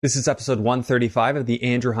This is episode 135 of the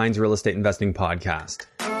Andrew Hines Real Estate Investing Podcast.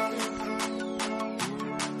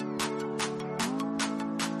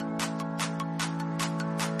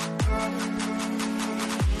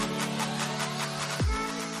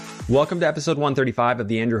 Welcome to episode 135 of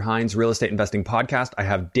the Andrew Hines Real Estate Investing Podcast. I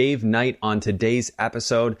have Dave Knight on today's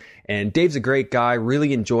episode, and Dave's a great guy.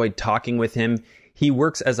 Really enjoyed talking with him. He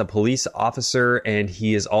works as a police officer, and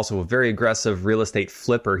he is also a very aggressive real estate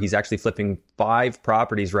flipper. He's actually flipping 5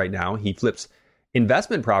 properties right now. He flips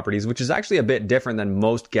investment properties, which is actually a bit different than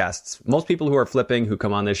most guests. Most people who are flipping who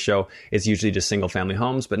come on this show, it's usually just single family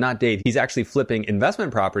homes, but not Dave. He's actually flipping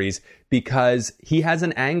investment properties because he has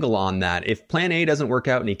an angle on that. If plan A doesn't work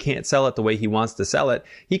out and he can't sell it the way he wants to sell it,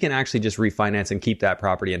 he can actually just refinance and keep that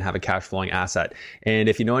property and have a cash flowing asset. And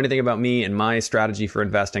if you know anything about me and my strategy for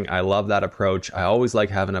investing, I love that approach. I always like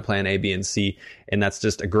having a plan A, B, and C, and that's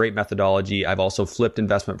just a great methodology. I've also flipped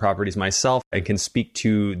investment properties myself and can speak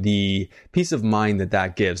to the peace of mind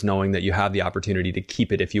that gives, knowing that you have the opportunity to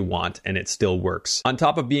keep it if you want and it still works. On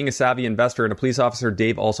top of being a savvy investor and a police officer,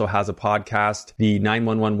 Dave also has a podcast, the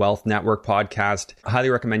 911 Wealth Network podcast. I highly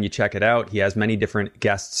recommend you check it out. He has many different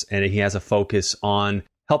guests and he has a focus on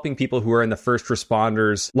helping people who are in the first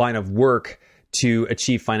responders line of work to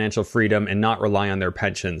achieve financial freedom and not rely on their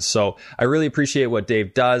pensions. So I really appreciate what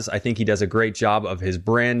Dave does. I think he does a great job of his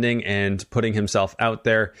branding and putting himself out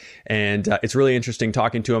there. And it's really interesting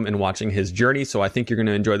talking to him and watching his journey. So I think you're going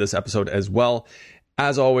to enjoy this episode as well.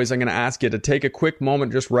 As always, I'm going to ask you to take a quick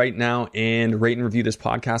moment just right now and rate and review this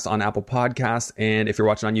podcast on Apple Podcasts. And if you're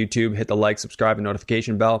watching on YouTube, hit the like, subscribe, and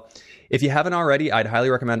notification bell. If you haven't already, I'd highly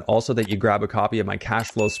recommend also that you grab a copy of my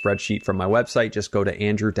cash flow spreadsheet from my website. Just go to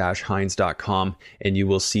andrew-hines.com and you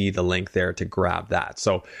will see the link there to grab that.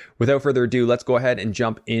 So without further ado, let's go ahead and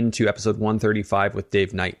jump into episode 135 with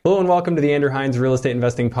Dave Knight. Hello and welcome to the Andrew Hines Real Estate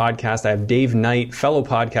Investing Podcast. I have Dave Knight, fellow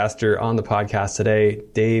podcaster, on the podcast today.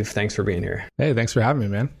 Dave, thanks for being here. Hey, thanks for having me,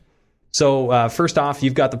 man. So first off,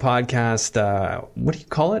 you've got the podcast, what do you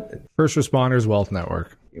call it? First Responders Wealth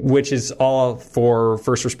Network. Which is all for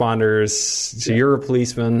first responders. So you're a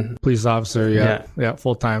policeman. Police officer, yeah,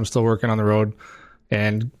 full-time, still working on the road.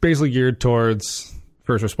 And basically geared towards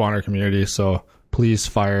first responder community. So police,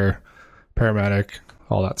 fire, paramedic,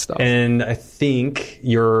 all that stuff. And I think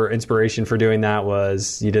your inspiration for doing that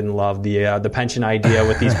was you didn't love the pension idea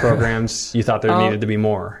with these programs. You thought there needed to be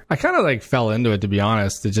more. I kind of fell into it, to be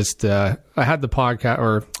honest. It just, I had the podcast,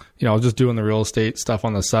 or, I was just doing the real estate stuff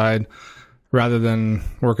on the side. Rather than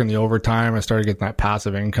working the overtime, I started getting that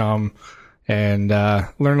passive income and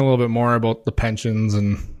learn a little bit more about the pensions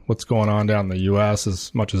and what's going on down in the U.S.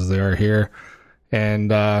 as much as they are here.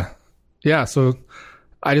 And so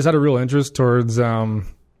I just had a real interest towards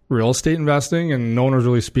real estate investing, and no one was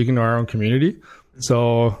really speaking to our own community.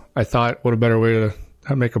 So I thought, what a better way to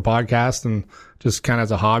make a podcast, and just kind of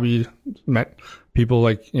as a hobby, met people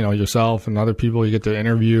like, yourself and other people you get to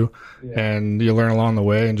interview, and you learn along the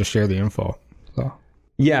way and just share the info. So.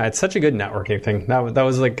 Yeah, it's such a good networking thing. That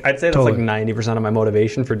was I'd say that's totally. 90% of my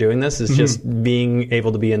motivation for doing this is just being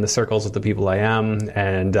able to be in the circles with the people I am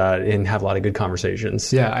and have a lot of good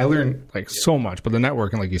conversations. Yeah, I learned so much, but the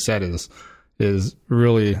networking, like you said, is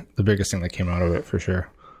really the biggest thing that came out of it for sure.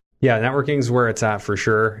 Yeah, networking is where it's at for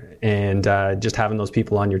sure. And just having those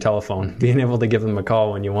people on your telephone, being able to give them a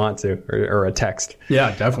call when you want to, or a text.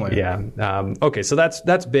 Yeah, definitely. Yeah. Okay, so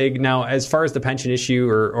that's big. Now, as far as the pension issue,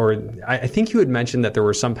 or I think you had mentioned that there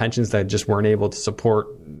were some pensions that just weren't able to support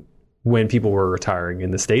when people were retiring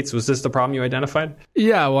in the States. Was this the problem you identified?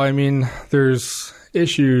 Yeah, well, there's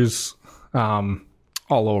issues all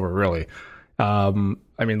over, really.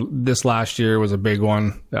 This last year was a big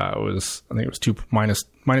one. I think it was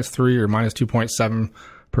minus 3 or minus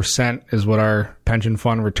 2.7% is what our pension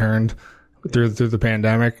fund returned through the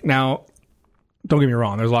pandemic. Now, don't get me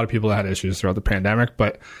wrong. There's a lot of people that had issues throughout the pandemic,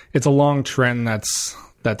 but it's a long trend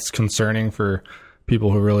that's concerning for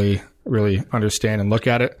people who really, really understand and look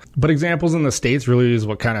at it. But examples in the States really is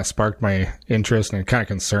what kind of sparked my interest and kind of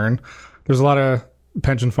concern. There's a lot of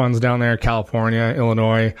pension funds down there, California,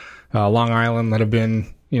 Illinois, Long Island, that have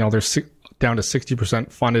been, they're down to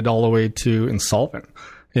 60% funded all the way to insolvent,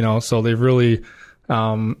 so they've really,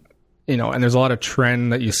 and there's a lot of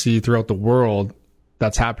trend that you see throughout the world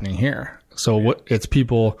that's happening here. So it's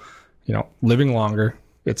people, living longer.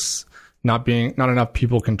 It's not enough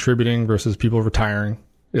people contributing versus people retiring.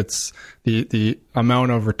 It's the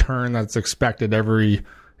amount of return that's expected every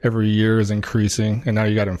year is increasing, and now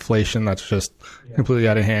you got inflation that's just completely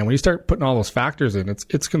out of hand. When you start putting all those factors in,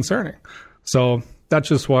 it's concerning. So that's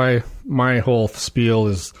just why my whole spiel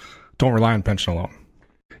is don't rely on pension alone.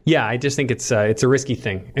 Yeah, I just think it's a risky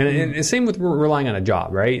thing, and same with relying on a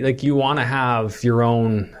job, right? Like you want to have your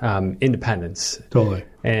own independence, Totally.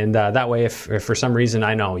 and that way, if for some reason,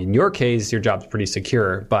 I know in your case your job's pretty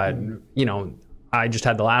secure, but I just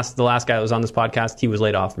had the last guy that was on this podcast, he was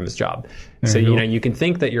laid off from his job, so you can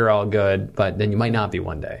think that you're all good, but then you might not be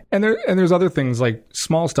one day. And there's other things like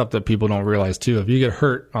small stuff that people don't realize too. If you get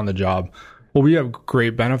hurt on the job, well, we have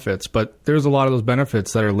great benefits, but there's a lot of those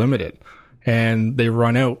benefits that are limited. And they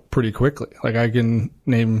run out pretty quickly. Like I can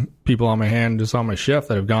name people on my hand just on my shift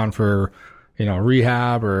that have gone for,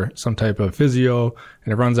 rehab or some type of physio,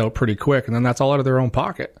 and it runs out pretty quick. And then that's all out of their own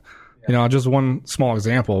pocket. Just one small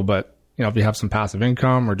example, but if you have some passive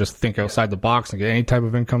income or just think outside the box and get any type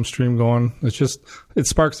of income stream going, it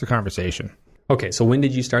sparks the conversation. Okay. So when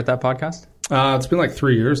did you start that podcast? It's been like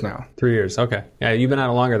 3 years now. 3 years. Okay. Yeah. You've been at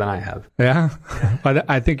it longer than I have. Yeah.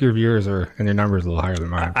 I think your viewers and your numbers are a little higher than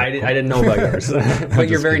mine. I didn't know about yours, but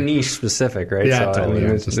you're very niche specific, right? Yeah, so totally.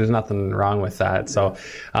 There's nothing wrong with that. So,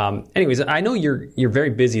 anyways, I know you're very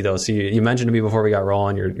busy though. So you mentioned to me before we got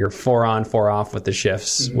rolling, you're 4 on, 4 off with the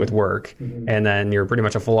shifts with work, and then you're pretty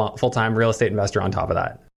much a full-time real estate investor on top of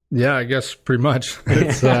that. Yeah, I guess pretty much.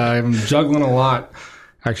 I'm juggling a lot.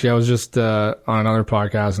 Actually, I was just on another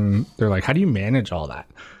podcast, and they're like, "How do you manage all that?"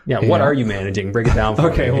 Yeah, what are you managing? Break it down for me.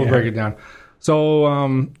 Okay, we'll break it down. So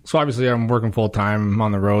obviously, I'm working full time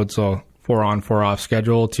on the road, so 4 on, 4 off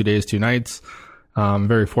schedule, 2 days, 2 nights.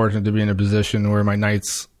 Very fortunate to be in a position where my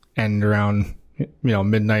nights end around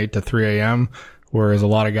midnight to 3 a.m., whereas a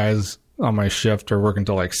lot of guys on my shift are working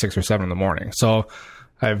till like 6 or 7 in the morning. So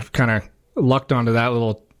I've kind of lucked onto that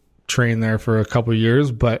little train there for a couple of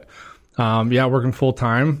years, but. Working full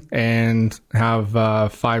time and have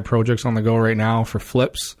 5 projects on the go right now for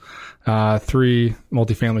flips, 3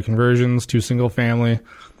 multifamily conversions, 2 single family,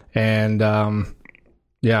 and I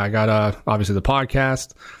got obviously the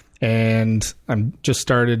podcast, and I'm just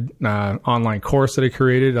started an online course that I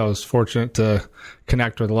created. I was fortunate to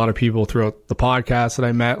connect with a lot of people throughout the podcast that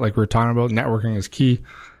I met, like we were talking about. Networking is key,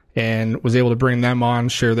 and was able to bring them on,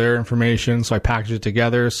 share their information. So I packaged it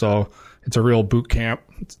together. So it's a real boot camp.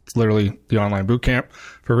 It's literally the online boot camp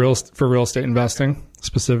for real estate investing,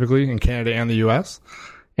 specifically in Canada and the US.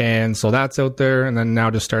 And so that's out there. And then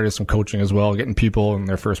now just started some coaching as well, getting people in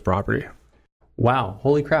their first property. Wow.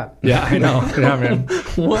 Holy crap. Yeah, I know. Yeah, man.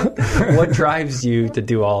 What drives you to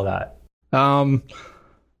do all that?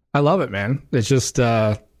 I love it, man. It's just,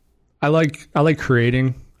 I like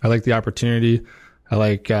creating. I like the opportunity. I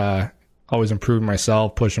like, always improving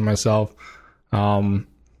myself, pushing myself.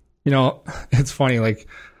 It's funny, like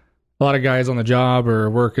a lot of guys on the job or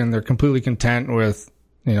working, they're completely content with,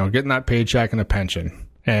 getting that paycheck and a pension.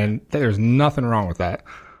 And there's nothing wrong with that.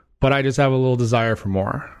 But I just have a little desire for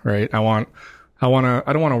more, right? I don't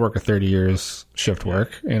want to work a 30 years shift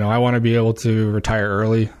work. I want to be able to retire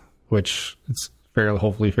early, which it's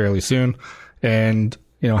hopefully fairly soon. And,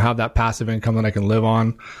 have that passive income that I can live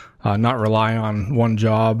on, not rely on one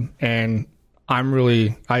job. And I'm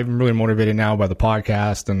really motivated now by the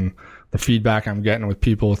podcast and the feedback I'm getting with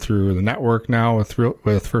people through the network now with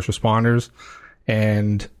first responders.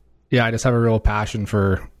 And I just have a real passion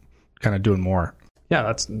for kind of doing more. Yeah,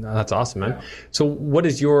 that's awesome, man. Yeah. So what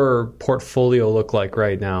does your portfolio look like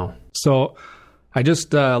right now? So I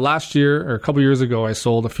just, last year or a couple years ago, I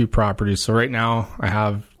sold a few properties. So right now I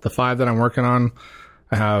have the 5 that I'm working on.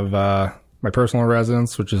 I have, my personal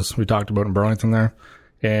residence, which is, we talked about in Burlington there.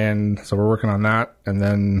 And so we're working on that, and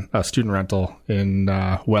then a student rental in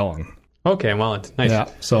Welland. Okay, Welland, nice. Yeah.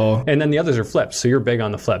 So, and then the others are flips. So you're big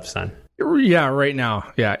on the flips, then. Yeah, right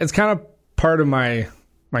now. Yeah, it's kind of part of my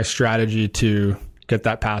strategy to get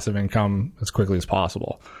that passive income as quickly as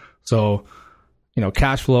possible. So,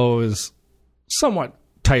 cash flow is somewhat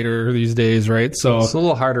tighter these days, right? So it's a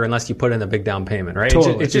little harder unless you put in a big down payment, right?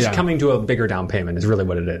 Totally, it's just coming to a bigger down payment is really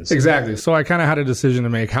what it is. Exactly. So I kind of had a decision to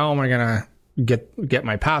make. How am I going to get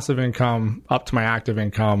my passive income up to my active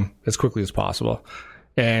income as quickly as possible?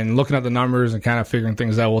 And looking at the numbers and kind of figuring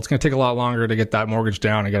things out, well, it's going to take a lot longer to get that mortgage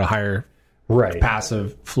down and get a higher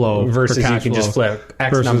passive flow versus you can just flip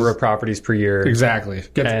X number of properties per year. Exactly.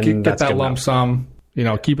 Get that lump sum,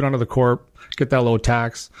 keep it under the corp, get that low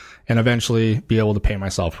tax, and eventually be able to pay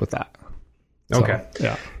myself with that. Okay. So,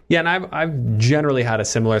 yeah. Yeah, and I've generally had a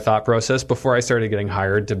similar thought process. Before I started getting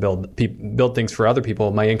hired to build things for other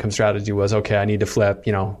people, my income strategy was, okay, I need to flip,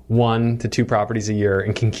 1 to 2 properties a year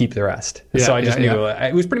and can keep the rest. Yeah, so I just knew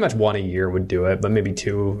it was pretty much 1 a year would do it, but maybe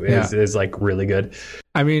 2 is like really good.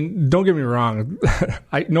 I mean, don't get me wrong.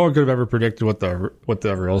 No one could have ever predicted what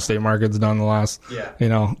the real estate market's done the last,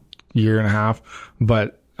 year and a half.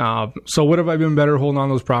 But so would have I been better holding on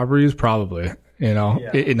those properties? Probably.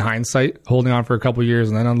 in hindsight, holding on for a couple of years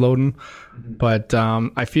and then unloading. But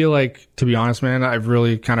I feel like, to be honest, man, I've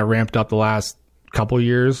really kind of ramped up the last couple of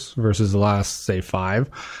years versus the last, say, 5.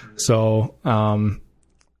 So, I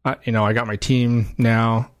got my team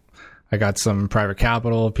now. I got some private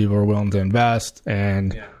capital. People are willing to invest.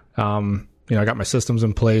 And, I got my systems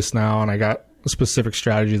in place now, and I got a specific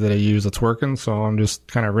strategy that I use that's working. So I'm just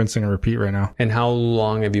kind of rinsing and repeat right now. And how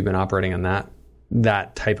long have you been operating on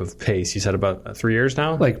that type of pace? You said about 3 years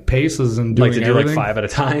now? Like paces and doing to do everything? like 5 at a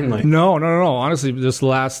time? No. Honestly, this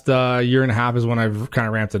last year and a half is when I've kind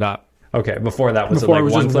of ramped it up. Okay, before that, was before it like it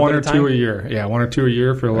was one just flip one at or a time? 2 a year. Yeah, 1 or 2 a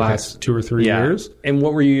year for the last 2 or 3 years. And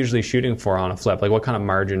what were you usually shooting for on a flip? Like what kind of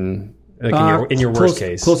margin, like in your worst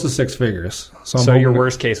case? Close to 6 figures. So your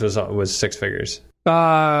worst case was 6 figures?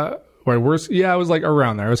 My worst, it was like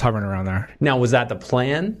around there. I was hovering around there. Now, was that the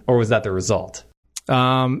plan or was that the result?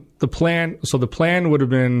 The plan would have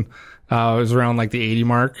been, it was around like the 80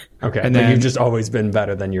 mark. Okay. And then then you've just always been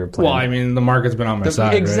better than your plan. Well, I mean, the market's been on my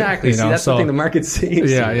side. Exactly. Right? See, that's the thing. The market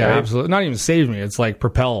saves. Yeah, right? absolutely. Not even saved me. It's like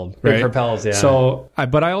propelled, right? It propels, yeah. So,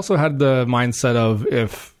 but I also had the mindset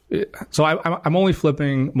of I'm only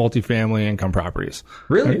flipping multifamily income properties.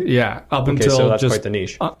 Really? Yeah. Up until so that's quite the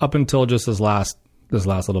niche. Up until just this last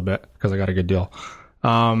little bit, because I got a good deal.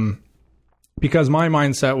 Because my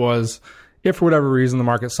mindset was, if for whatever reason the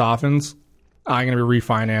market softens, I'm going to be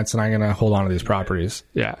refinanced and I'm going to hold on to these properties.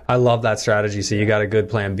 Yeah. I love that strategy. So you got a good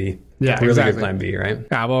plan B. Yeah, really exactly. Good plan B, right?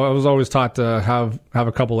 Yeah. Well, I was always taught to have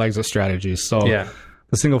a couple exit strategies. So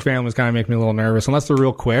the single families kind of make me a little nervous unless they're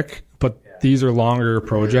real quick, but these are longer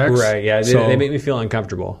projects. Right. Yeah. They make me feel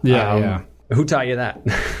uncomfortable. Yeah. Who taught you that?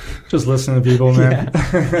 Just listen to people, man.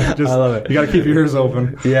 I love it. You got to keep your ears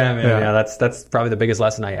open. Yeah, man. Yeah, that's probably the biggest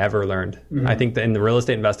lesson I ever learned. Mm-hmm. I think that in the real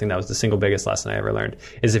estate investing, that was the single biggest lesson I ever learned.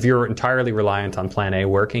 Is if you're entirely reliant on Plan A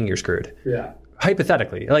working, you're screwed. Yeah.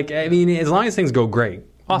 Hypothetically, as long as things go great,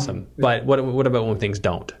 awesome. Mm-hmm. But what about when things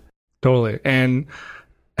don't? Totally. And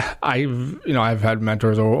I've had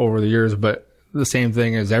mentors over the years, but the same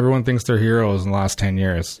thing is everyone thinks they're heroes in the last 10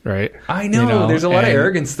 years, right? I know. There's a lot of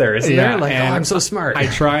arrogance there, isn't there? Like, I'm so smart. I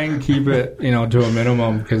try and keep it, to a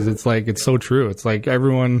minimum because it's like, it's so true. It's like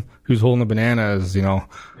everyone who's holding a banana is,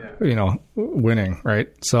 winning, right?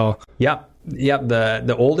 So. Yep.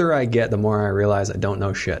 The older I get, the more I realize I don't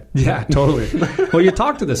know shit. Yeah, totally. Well, you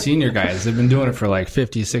talk to the senior guys. They've been doing it for like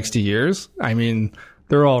 50, 60 years. I mean,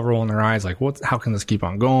 they're all rolling their eyes like, how can this keep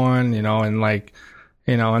on going?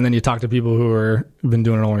 And then you talk to people who are been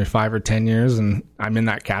doing it only 5 or 10 years, and I'm in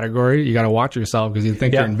that category. You got to watch yourself because you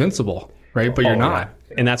think you're invincible, right? But you're not.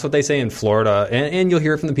 Yeah. And that's what they say in Florida. And you'll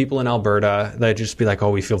hear from the people in Alberta that just be like,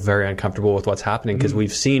 we feel very uncomfortable with what's happening because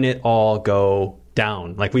we've seen it all go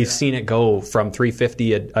down. Like we've seen it go from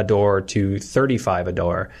 $350 a door to $35 a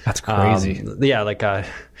door. That's crazy. Like a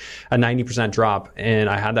 90% drop. And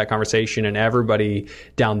I had that conversation, and everybody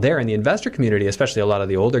down there in the investor community, especially a lot of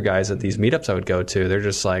the older guys at these meetups I would go to, they're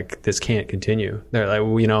just like, this can't continue. They're like,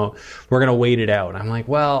 we're going to wait it out. I'm like,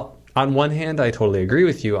 well, on one hand, I totally agree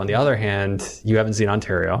with you. On the other hand, you haven't seen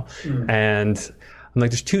Ontario. And I'm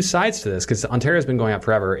like, there's two sides to this because Ontario's been going up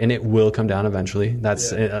forever and it will come down eventually. And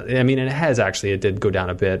it has actually. It did go down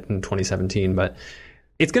a bit in 2017, but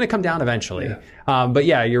it's going to come down eventually. Yeah. But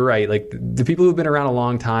yeah, you're right. Like the people who've been around a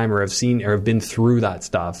long time or have seen or have been through that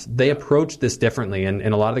stuff, they approach this differently. And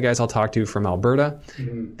a lot of the guys I'll talk to from Alberta,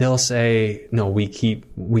 they'll say, no, we keep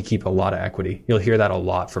a lot of equity. You'll hear that a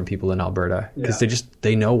lot from people in Alberta because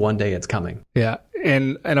they know one day it's coming. Yeah.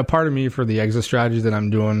 And a part of me for the exit strategy that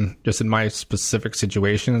I'm doing just in my specific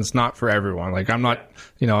situation, it's not for everyone. Like I'm not,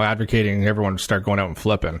 advocating everyone to start going out and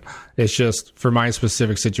flipping. It's just for my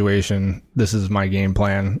specific situation, this is my game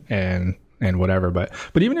plan and whatever. But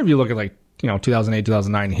even if you look at 2008,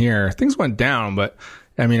 2009 here, things went down, but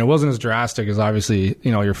I mean, it wasn't as drastic as obviously,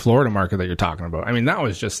 your Florida market that you're talking about. I mean, that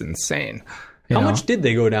was just insane. How much did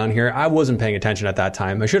they go down here? I wasn't paying attention at that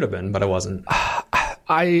time. I should have been, but I wasn't.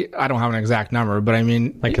 I don't have an exact number, but I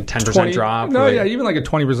mean, like a 10% drop. No, even like a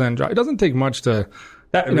 20% drop. It doesn't take much to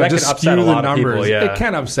that could upset a lot of people. Yeah, it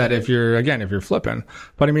can upset if you're flipping.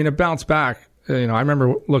 But I mean, it bounced back. I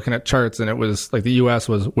remember looking at charts and it was like the U.S.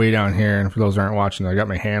 was way down here, and for those who aren't watching, I got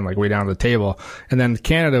my hand like way down the table, and then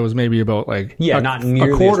Canada was maybe about like not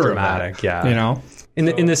nearly a quarter as dramatic. Of that,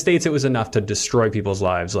 In the States, it was enough to destroy people's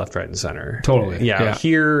lives left, right, and center. Totally. Yeah.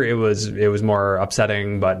 Here, it was more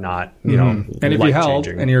upsetting, but not, And if you held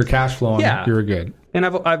and you're cash flowing, you were good. And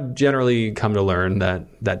I've generally come to learn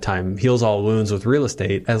that time heals all wounds with real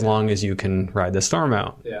estate as long as you can ride the storm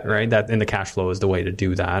out, right? That, and the cash flow is the way to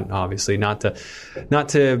do that. Obviously, not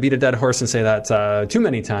to beat a dead horse and say that too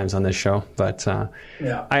many times on this show, but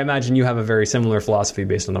I imagine you have a very similar philosophy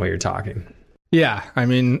based on the way you're talking. Yeah, I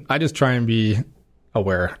mean, I just try and be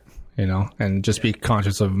aware, and just be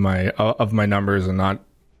conscious of my numbers and not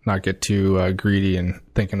get too greedy and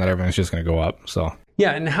thinking that everything's just going to go up. So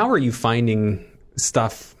yeah, and how are you finding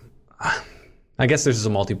stuff? I guess this is a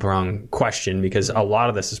multi-pronged question because a lot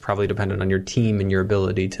of this is probably dependent on your team and your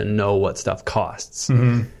ability to know what stuff costs.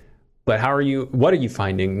 Mm-hmm. But what are you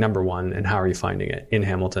finding, number one, and how are you finding it in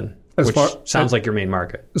Hamilton? Which sounds like your main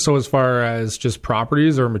market. So as far as just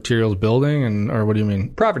properties or materials building, or what do you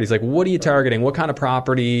mean? Properties, like what are you targeting? What kind of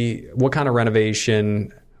property? What kind of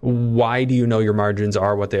renovation? Why do you know your margins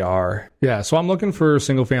are what they are? Yeah, so I'm looking for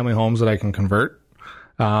single family homes that I can convert.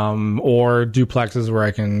 Or duplexes where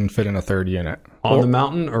I can fit in a third unit. On the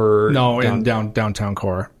mountain or? No, in downtown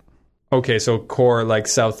core. Okay, so core like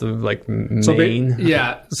south of like Maine?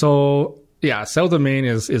 South of Maine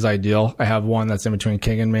is ideal. I have one that's in between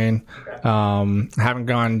King and Maine. I haven't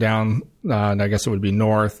gone down, I guess it would be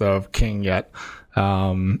north of King yet.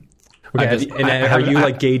 Are you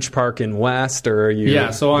like Gage Park in West or are you?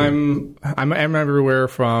 Yeah, so I'm everywhere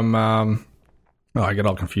from... I get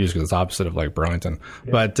all confused because it's opposite of like Burlington.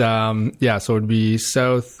 Yeah. But so it'd be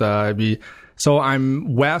south. So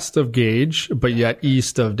I'm west of Gage, but yet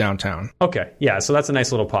east of downtown. Okay, yeah. So that's a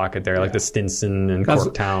nice little pocket there, like the Stinson and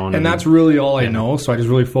Corktown. And that's really all I know. So I just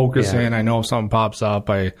really focus in. I know if something pops up,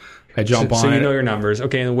 I jump on it. So you know your numbers.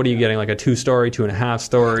 Okay, and what are you getting? Like a 2-story,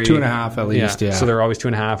 2.5-story? 2.5 at least, yeah. So they're always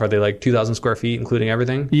 2.5. Are they like 2,000 square feet, including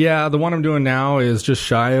everything? Yeah, the one I'm doing now is just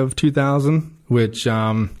shy of 2,000. Which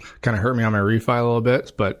kind of hurt me on my refi a little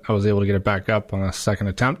bit, but I was able to get it back up on a second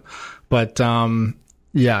attempt. But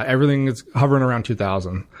everything is hovering around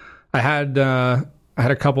 2,000. I had a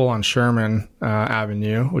couple on Sherman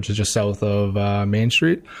Avenue, which is just south of Main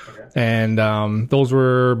Street, and those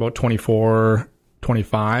were about 24,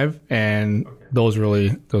 25, and those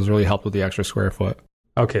really helped with the extra square foot.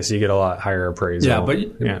 Okay, so you get a lot higher appraisal. Yeah, but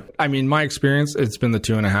I mean, my experience, it's been the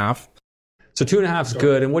 2.5. So 2.5 is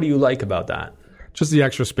good, and what do you like about that? Just the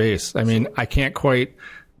extra space. I mean, I can't quite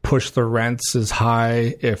push the rents as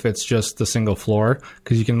high if it's just the single floor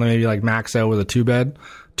because you can maybe like max out with a 2-bed,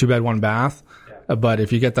 1 bath. Yeah. But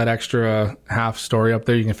if you get that extra half story up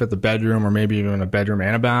there, you can fit the bedroom or maybe even a bedroom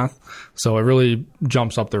and a bath. So it really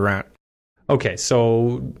jumps up the rent. Okay,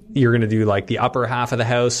 so you're going to do like the upper half of the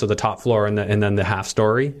house, so the top floor and then the half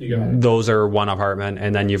story. Those are one apartment,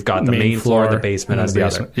 and then you've got the main floor and the basement as the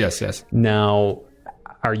other. Yes. Now,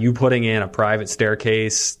 are you putting in a private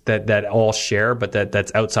staircase that all share, but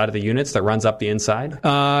that's outside of the units that runs up the inside?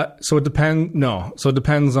 So it depends. No, so it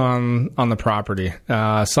depends on the property.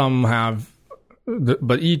 Some have,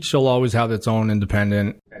 but each will always have its own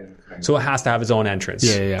independent. So it has to have its own entrance.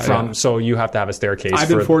 Yeah. So you have to have a staircase. I've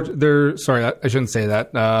been sorry, I shouldn't say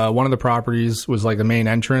that. One of the properties was like the main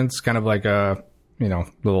entrance, kind of like a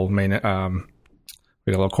little main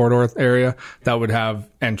like a little corridor area that would have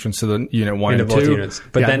entrance to the unit 1 and 2. Both units.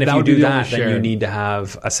 But then if you do that, then you need to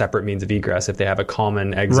have a separate means of egress if they have a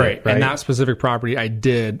common exit. Right. And that specific property, I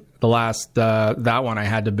did the last that one. I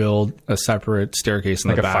had to build a separate staircase in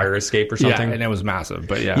the back, like a fire escape or something. Yeah, and it was massive.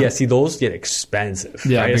 But yeah. See, those get expensive.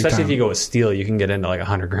 Yeah, right? Especially if you go with steel, you can get into like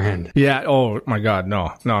 $100,000. Yeah. Oh my God,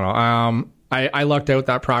 no. I lucked out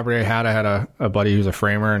that property I had. I had a buddy who's a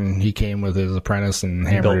framer, and he came with his apprentice and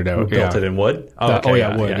hammered it out. Built it in wood?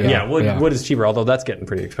 Wood. Wood is cheaper, although that's getting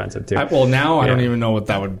pretty expensive too. I don't even know what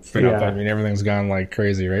that would fit up. I mean, everything's gone like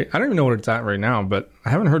crazy, right? I don't even know what it's at right now, but I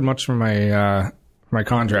haven't heard much from my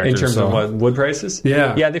contractors. In terms of what, wood prices?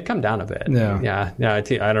 Yeah, they've come down a bit. Yeah. I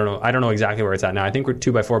don't know exactly where it's at now. I think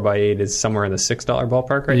 2x4x8 is somewhere in the $6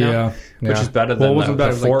 ballpark right now, which is better than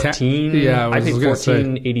the 14. I paid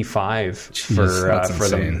 $14.85 for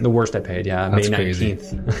the worst I paid. Yeah, that's May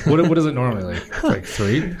 19th. What is it normally like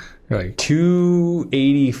 3? Like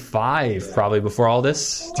 $285 probably before all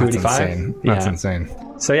this. $285. That's insane.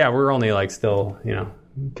 So yeah, we're only like still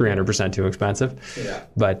 300% too expensive. Yeah,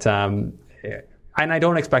 but and I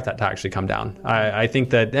don't expect that to actually come down. I think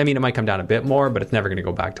that, it might come down a bit more, but it's never going to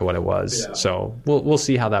go back to what it was. Yeah. So we'll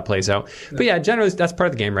see how that plays out. But yeah, generally that's part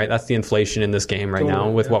of the game, right? That's the inflation in this game right now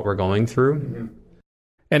with what we're going through. Mm-hmm.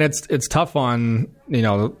 And it's tough on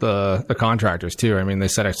the contractors too. I mean, they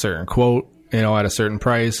set a certain quote, at a certain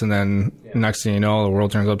price, and then next thing you know, the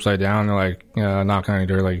world turns upside down. They're like knocking on your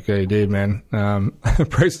door, like, "Hey, Dave, man,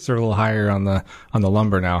 prices are a little higher on the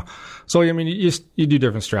lumber now." So I mean, you do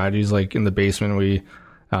different strategies. Like in the basement, we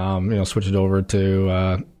switch it over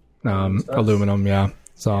to aluminum. Yeah.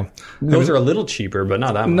 So those are a little cheaper, but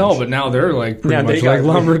not that much. No, but now they're like pretty much like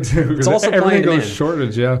lumber too. It's also everything goes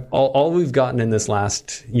shortage. Yeah. All we've gotten in this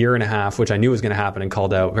last year and a half, which I knew was going to happen and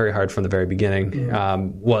called out very hard from the very beginning,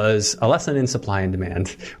 was a lesson in supply and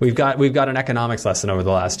demand. We've got an economics lesson over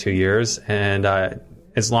the last 2 years, and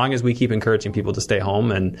as long as we keep encouraging people to stay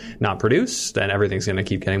home and not produce, then everything's going to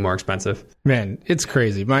keep getting more expensive. Man, it's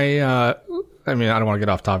crazy. I don't want to get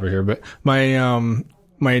off topic here, but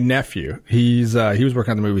my nephew, he was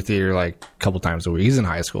working at the movie theater like a couple times a week. He's in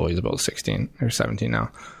high school. He's about 16 or 17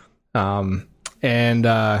 now.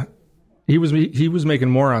 He was making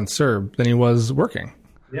more on CERB than he was working.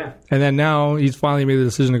 Yeah. And then now he's finally made the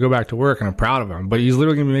decision to go back to work, and I'm proud of him. But he's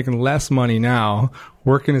literally going to be making less money now,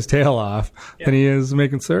 working his tail off, than he is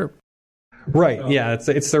making CERB. Right. Yeah.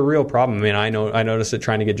 It's the real problem. I mean, I noticed it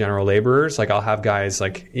trying to get general laborers. Like, I'll have guys,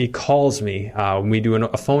 like, he calls me when we do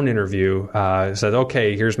a phone interview, says,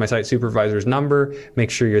 okay, here's my site supervisor's number.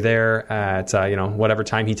 Make sure you're there at, whatever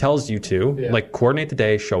time he tells you to, like, coordinate the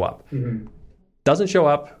day, show up. Mm-hmm. Doesn't show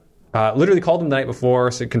up. Literally called him the night before,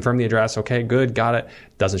 so confirm the address. Okay, good. Got it.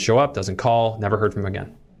 Doesn't show up. Doesn't call. Never heard from him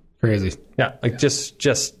again. Crazy. Yeah. Like,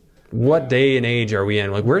 just what day and age are we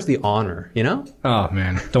in? Like, where's the honor, you know? Oh,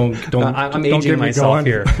 man. Don't I'm aging myself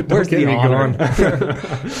here. Where's the honor?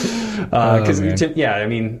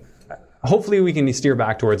 Hopefully we can steer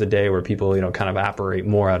back towards a day where people, kind of operate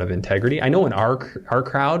more out of integrity. I know in our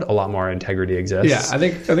crowd, a lot more integrity exists. Yeah, I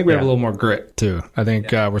think we have a little more grit too. I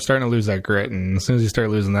think we're starting to lose that grit, and as soon as you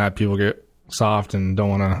start losing that, people get soft and don't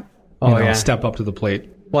want to step up to the plate.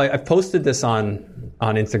 Well, I've posted this on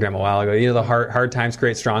Instagram a while ago. The hard times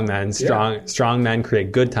create strong men. Strong men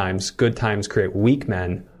create good times. Good times create weak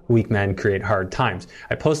men. Weak men create hard times.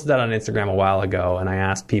 I posted that on Instagram a while ago, and I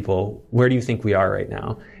asked people, where do you think we are right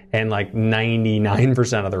now? And like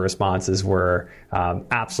 99% of the responses were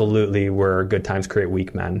absolutely where good times create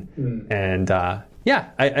weak men. And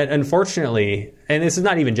unfortunately, and this is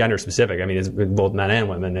not even gender specific. I mean, it's both men and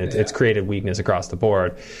women. It's created weakness across the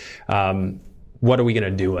board. What are we going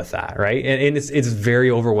to do with that, right? And it's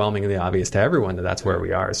very overwhelmingly obvious to everyone that that's where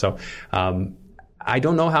we are. So I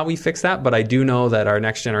don't know how we fix that, but I do know that our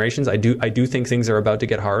next generations, I do think things are about to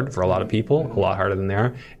get hard for a lot of people, a lot harder than they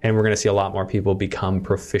are, and we're going to see a lot more people become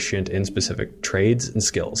proficient in specific trades and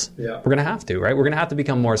skills. Yeah. We're going to have to, right? We're going to have to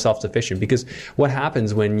become more self-sufficient, because what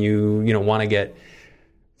happens when you want to get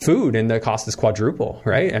food and the cost is quadruple,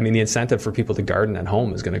 right? I mean, the incentive for people to garden at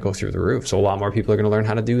home is going to go through the roof. So a lot more people are going to learn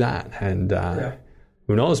how to do that. And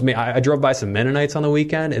who knows? I drove by some Mennonites on the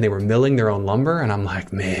weekend, and they were milling their own lumber, and I'm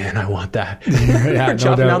like, man, I want that. They're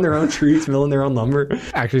chopping down their own trees, milling their own lumber.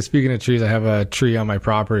 Actually, speaking of trees, I have a tree on my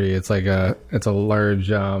property. It's like it's a large,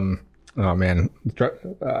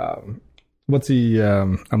 what's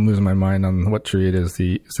the, I'm losing my mind on what tree it is.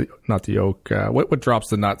 Not the oak. What drops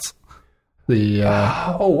the nuts?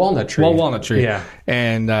 Walnut tree. Walnut tree. Yeah.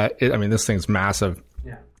 And this thing's massive.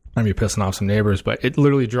 Yeah. I'm be pissing off some neighbors, but it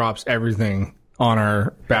literally drops everything on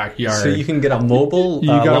our backyard. So you can get a mobile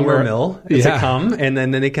lumber mill to come, and then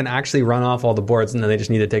they can actually run off all the boards, and then they just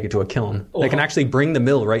need to take it to a kiln. They can actually bring the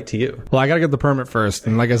mill right to you. Well, I got to get the permit first.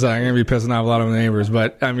 And like I said, I'm going to be pissing off a lot of neighbors.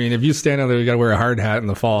 But, I mean, if you stand out there, you got to wear a hard hat in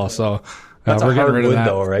the fall. So that's a hard wood,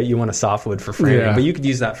 though, right? You want a softwood for framing, but you could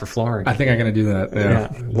use that for flooring. I think I'm going to do that.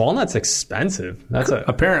 Yeah. Walnut's expensive.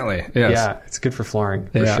 Apparently, yes. Yeah, it's good for flooring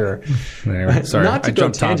for sure. Anyway, sorry, not to go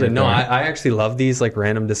tangent. No, I actually love these like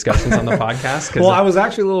random discussions on the podcast. Well, I was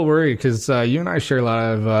actually a little worried because you and I share a lot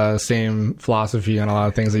of same philosophy on a lot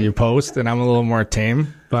of things that you post, and I'm a little more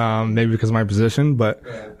tame, maybe because of my position. But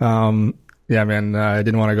I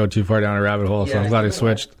didn't want to go too far down a rabbit hole, so I'm glad I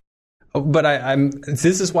switched. But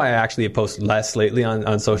this is why I actually post less lately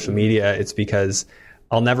on social media. It's because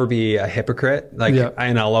I'll never be a hypocrite,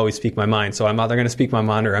 and I'll always speak my mind. So I'm either going to speak my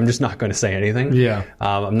mind or I'm just not going to say anything. Yeah.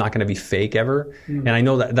 I'm not going to be fake ever. And I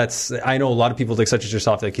know I know a lot of people like such as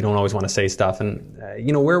yourself, like you don't always want to say stuff. And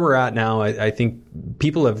where we're at now, I think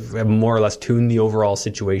people have more or less tuned the overall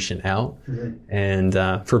situation out, and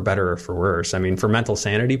for better or for worse. I mean, for mental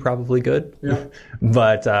sanity, probably good. Yeah.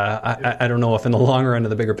 But I don't know if in the long run of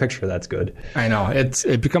the bigger picture, that's good. I know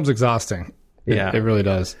it becomes exhausting. It really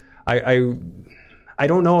does. I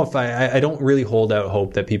don't know if I don't really hold out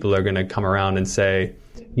hope that people are going to come around and say,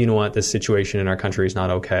 you know what, this situation in our country is not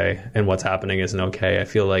okay and what's happening isn't okay. I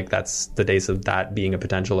feel like that's the days of that being a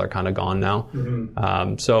potential are kind of gone now.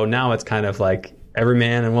 So now it's kind of like every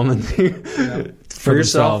man and woman for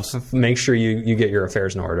yourself, themselves. make sure you get your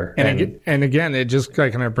affairs in order. And again, it just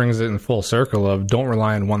kind of brings it in full circle of don't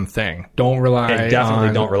rely on one thing. Don't rely and definitely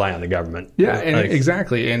on, don't rely on the government. Yeah, and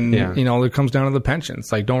exactly. And, it comes down to the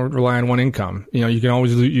pensions. Like, don't rely on one income. You can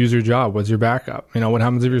always use your job. What's your backup? What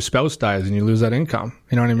happens if your spouse dies and you lose that income?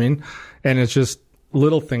 You know what I mean? And it's just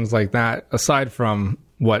little things like that, aside from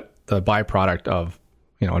what the byproduct of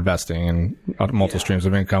investing in multiple streams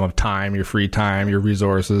of income, of time, your free time, your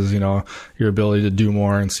resources, your ability to do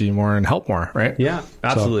more and see more and help more, right? Yeah,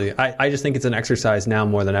 absolutely. So, I just think it's an exercise now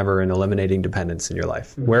more than ever in eliminating dependence in your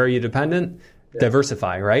life. Mm-hmm. Where are you dependent? Yeah.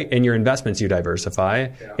 Diversify, right? In your investments, you diversify.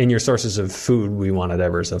 Yeah. In your sources of food, we want to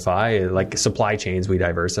diversify. Like supply chains, we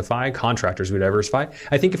diversify. Contractors, we diversify.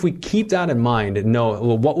 I think if we keep that in mind and know,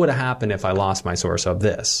 well, what would happen if I lost my source of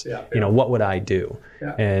this? Yeah. What would I do?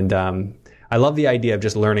 Yeah. And I love the idea of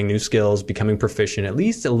just learning new skills, becoming proficient, at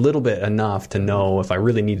least a little bit enough to know if I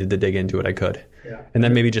really needed to dig into it, I could. Yeah. And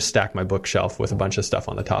then maybe just stack my bookshelf with a bunch of stuff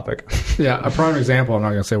on the topic. Yeah, a prime example, I'm not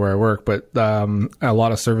going to say where I work, but a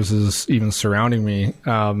lot of services even surrounding me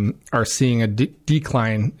are seeing a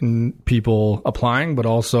decline in people applying, but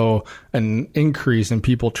also an increase in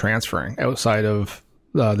people transferring outside of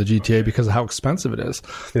the GTA because of how expensive it is.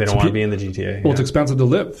 They don't want to be in the GTA. Well, it's expensive to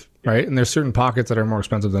live, right? And there's certain pockets that are more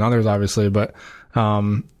expensive than others, obviously, but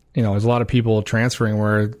there's a lot of people transferring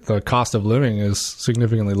where the cost of living is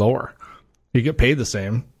significantly lower. You get paid the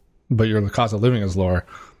same, but the cost of living is lower.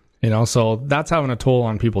 So that's having a toll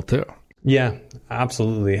on people too. Yeah,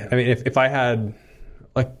 absolutely. I mean, if I had,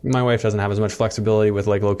 like, my wife doesn't have as much flexibility with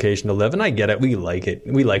like location to live, and I get it. We like it.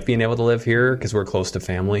 We like being able to live here because we're close to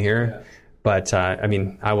family here. Yeah. But,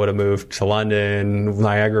 I would have moved to London,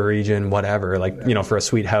 Niagara region, whatever, for a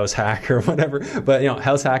sweet house hack or whatever. But,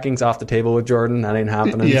 house hacking's off the table with Jordan. That ain't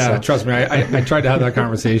happening. Yeah, so. Trust me. I tried to have that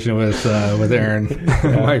conversation with Erin,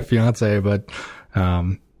 my fiance, but,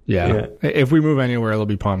 if we move anywhere, it'll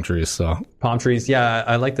be palm trees. So palm trees. Yeah.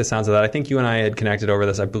 I like the sounds of that. I think you and I had connected over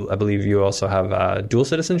this. I believe you also have dual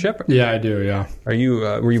citizenship. Yeah, I do. Yeah. Are you,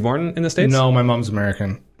 were you born in the States? No, my mom's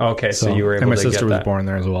American. Okay. So you were able to get that. And my sister was born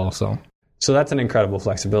there as well. So that's an incredible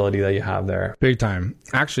flexibility that you have there. Big time.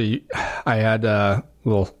 Actually, I had a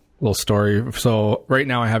little story. So right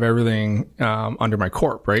now I have everything under my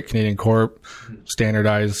corp, right? Canadian corp,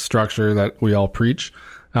 standardized structure that we all preach.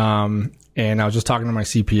 And I was just talking to my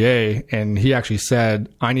CPA, and he actually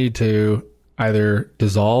said, I need to either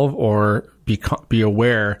dissolve or be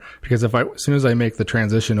aware, because as soon as I make the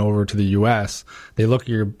transition over to the US, they look at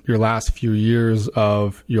your last few years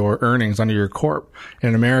of your earnings under your corp. And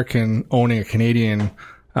an American owning a Canadian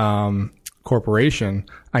corporation,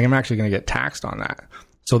 I am actually going to get taxed on that.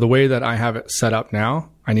 So the way that I have it set up now,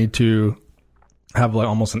 I need to have like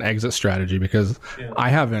almost an exit strategy, because I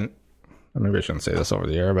haven't, maybe I shouldn't say this over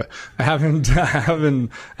the air, but I haven't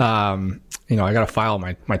I got to file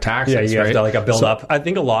my taxes. Yeah, you have to like a build up. I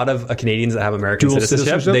think a lot of Canadians that have American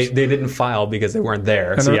citizenship, they didn't file because they weren't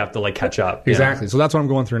there. So you have to like catch up. Exactly. So that's what I'm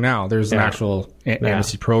going through now. There's an actual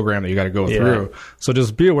amnesty program that you got to go through. So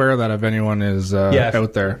just be aware of that if anyone is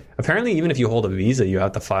out there. Apparently, even if you hold a visa, you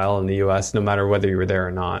have to file in the U.S. no matter whether you were there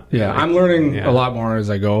or not. Yeah, I'm learning a lot more as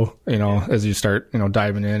I go. As you start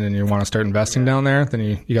diving in and you want to start investing down there, then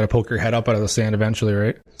you got to poke your head up out of the sand eventually,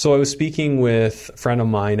 right? So I was speaking with a friend of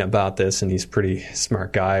mine about this, and he's a pretty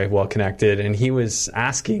smart guy, well connected, and he was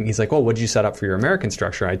asking, he's like, well, what did you set up for your American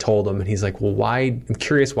structure? I told him, and he's like, well, I'm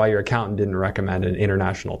curious why your accountant didn't recommend an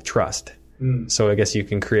international trust. So I guess you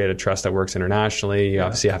can create a trust that works internationally. You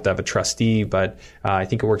obviously have to have a trustee, but I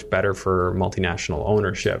think it works better for multinational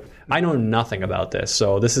ownership. I know nothing about this,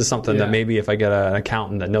 so this is something that maybe if I get an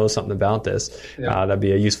accountant that knows something about this, that'd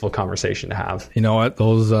be a useful conversation to have. You know what?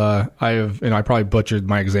 Those I probably butchered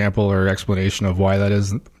my example or explanation of why that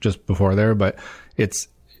is just before there, but it's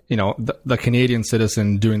the Canadian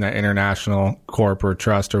citizen doing that international corp or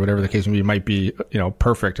trust or whatever the case may be might be,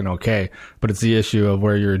 perfect and okay. But it's the issue of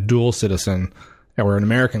where you're a dual citizen or an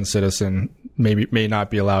American citizen may not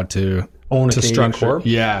be allowed to own a Canadian corp.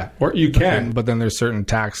 Yeah. Or you can, but then there's certain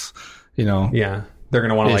tax, Yeah. They're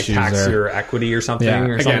going to want to like tax your equity or something.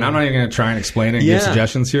 Yeah. Again, I'm not even going to try and explain it and give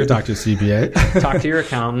suggestions here. Talk to your CPA. Talk to your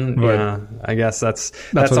accountant. I guess that's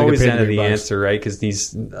always kind of the answer, right? Because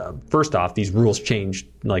these, first off, these rules change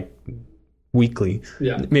like weekly,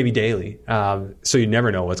 maybe daily. So you never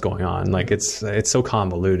know what's going on. Like it's so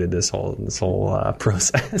convoluted, this whole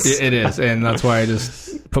process. It is, and that's why I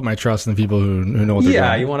just put my trust in the people who know what they're doing.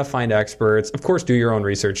 Yeah, you want to find experts. Of course, do your own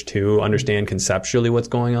research too. Understand conceptually what's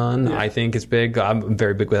going on. I think is big. I'm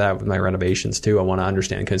very big with that with my renovations too. I want to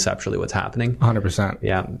understand conceptually what's happening. 100%.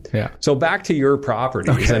 Yeah. So back to your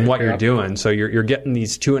properties and what you're doing. So you're getting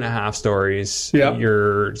these 2.5 stories. Yeah.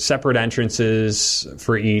 Your separate entrances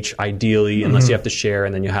for each, ideally, unless you have to share,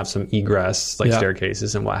 and then you have some egress like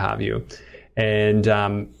staircases and what have you. And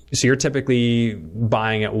so you're typically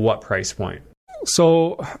buying at what price point?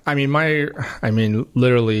 So,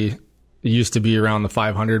 literally, it used to be around the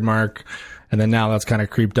 500 mark, and then now that's kind of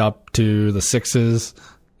creeped up to the sixes,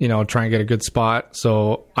 try and get a good spot.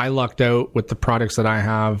 So I lucked out with the products that I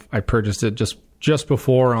have. I purchased it just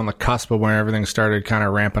before, on the cusp of when everything started kind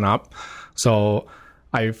of ramping up. So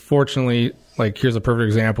I fortunately, here's a perfect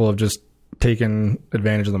example of just taking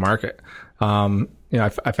advantage of the market.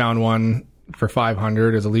 I found one for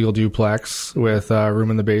 500 as a legal duplex with a room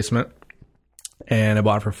in the basement. And I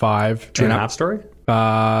bought it for 5. 2.5 story?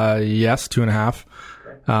 Yes,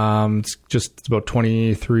 2.5. It's about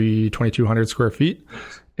 2,200 square feet.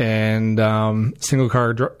 And single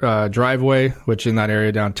car driveway, which in that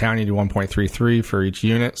area downtown, you do 1.33 for each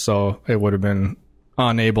unit. So it would have been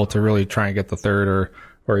unable to really try and get the third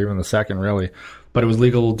or even the second, really. But it was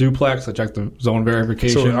legal duplex. I checked the zone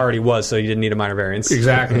verification. So it already was, so you didn't need a minor variance.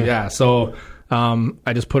 Exactly, yeah. So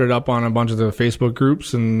I just put it up on a bunch of the Facebook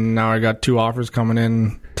groups, and now I got 2 offers coming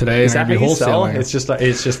in today. Is that how you sell? It's just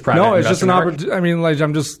private. No, it's just an opportunity.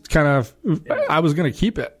 I'm just kind of. I was going to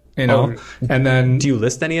keep it, and then. Do you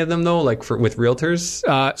list any of them though, with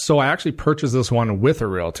realtors? So I actually purchased this one with a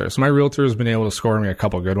realtor. So my realtor has been able to score me a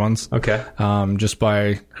couple good ones. Okay. Just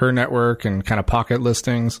by her network and kind of pocket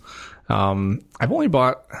listings. I've only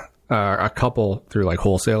bought a couple through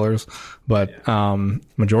wholesalers, but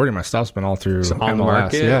majority of my stuff's been all through on MLS. the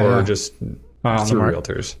market just through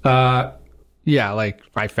realtors.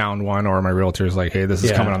 I found one, or my realtor's like, hey, this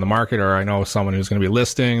is coming on the market, or I know someone who's going to be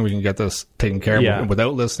listing. We can get this taken care of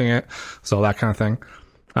without listing it. So that kind of thing.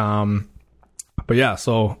 But yeah,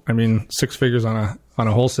 so 6 figures on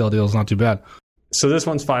a wholesale deal is not too bad. So this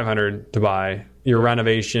one's 500 to buy. Your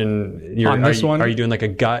renovation, one, are you doing a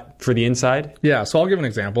gut for the inside? Yeah. So I'll give an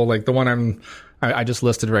example. The one I just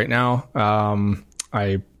listed right now.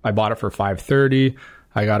 I bought it for 530.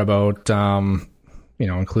 I got about,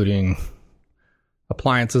 including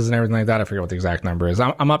appliances and everything like that. I forget what the exact number is.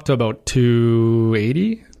 I'm up to about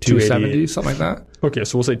 280, 270, something like that. Okay.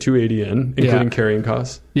 So we'll say 280 including carrying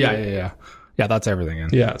costs. Yeah. That's everything in.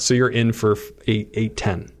 Yeah. So you're in for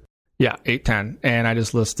 810. Yeah, 810, and I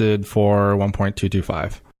just listed for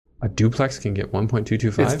 1.225. A duplex can get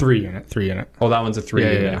 1.225. It's 3 unit. Oh, that one's a 3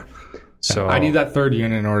 unit. Yeah. So I need that third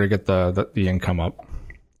unit in order to get the income up.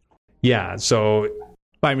 Yeah. So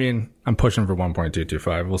I'm pushing for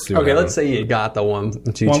 1.225. We'll see. Okay, let's say you got the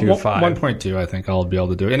 1.225. 1.2. I think I'll be able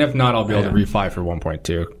to do it, and if not, I'll be able to refi for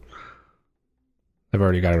 1.2. I've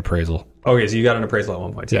already got an appraisal. Okay, so you got an appraisal at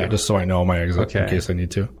 1.2. Yeah, just so I know my exit in case I need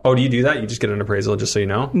to. Oh, do you do that? You just get an appraisal just so you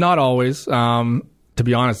know? Not always. To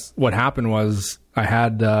be honest, what happened was I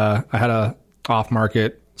had a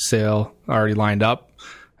off-market sale already lined up.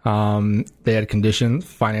 They had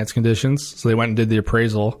finance conditions, so they went and did the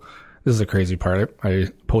appraisal. This is a crazy part. I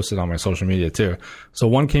posted on my social media too. So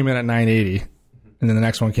one came in at 980, and then the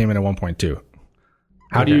next one came in at 1.2.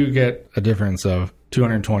 How do you get a difference of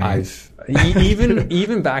 220?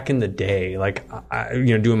 Even back in the day,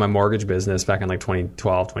 doing my mortgage business back in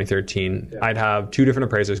 2012, 2013, I'd have 2 different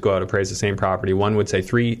appraisers go out appraise the same property. One would say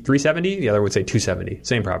 370, the other would say 270,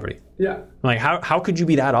 same property. Yeah. How could you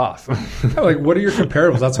be that off? What are your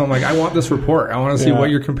comparables? That's why I'm I want this report. I want to see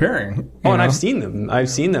what you're comparing. And I've seen them.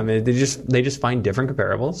 They just find different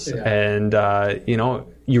comparables, and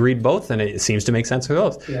you read both, and it seems to make sense for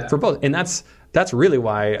both, and that's really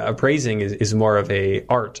why appraising is more of a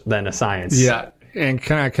art than a science. Yeah, and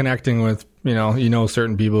kind of connecting with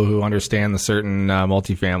certain people who understand the certain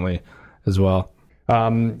multifamily as well.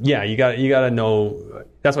 You got to know.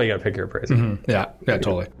 That's why you got to pick your appraiser. Mm-hmm. Yeah,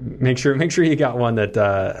 totally. Make sure you got one that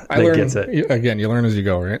gets it. Again, you learn as you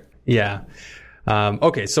go, right? Yeah.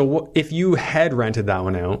 Okay, so if you had rented that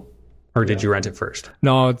one out, or did you rent it first?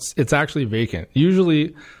 No, it's actually vacant.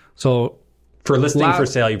 Usually, so. For listing for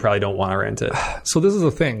sale, you probably don't want to rent it. So this is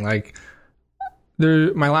the thing.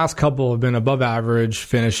 My last couple have been above average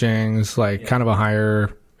finishings, kind of a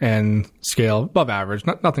higher end scale, above average,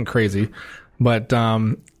 nothing crazy. But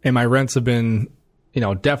and my rents have been,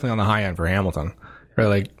 definitely on the high end for Hamilton.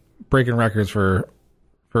 Right, breaking records for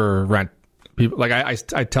rent. People I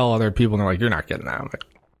tell other people, and they're like, "You're not getting that." I'm like,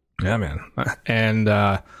 "Yeah, man." And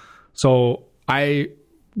so I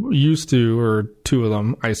used to, or 2 of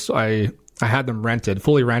them, I had them rented,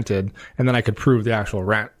 fully rented, and then I could prove the actual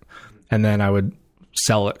rent. And then I would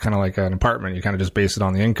sell it kind of like an apartment. You kind of just base it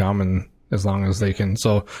on the income, and as long as they can.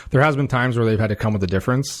 So there has been times where they've had to come with a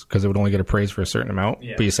difference because it would only get appraised for a certain amount.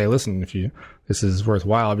 Yeah. But you say, listen, this is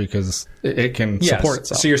worthwhile because it can support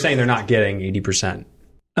itself. So you're saying they're not getting 80%?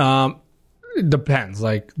 It depends.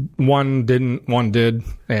 Like one didn't, one did,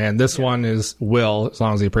 and this one will as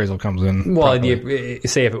long as the appraisal comes in. Well,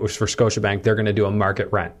 say if it was for Scotiabank, they're going to do a market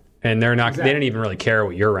rent. And they're not. Exactly. They don't even really care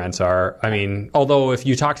what your rents are. I mean, although if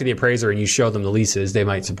you talk to the appraiser and you show them the leases, they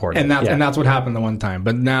might support it. And that's what happened the one time.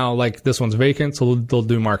 But now, like this one's vacant, so they'll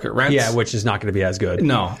do market rents. Yeah, which is not going to be as good.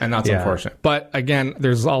 No, and that's unfortunate. But again,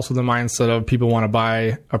 there's also the mindset of people want to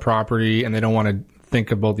buy a property and they don't want to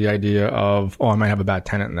think about the idea of, I might have a bad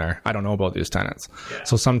tenant in there. I don't know about these tenants. Yeah.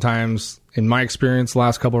 So sometimes, in my experience, the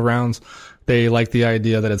last couple of rounds, they like the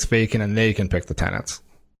idea that it's vacant and they can pick the tenants.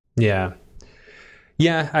 Yeah.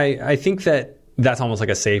 Yeah, I think that's almost like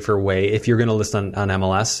a safer way if you're going to list on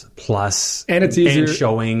MLS plus and it's easier, and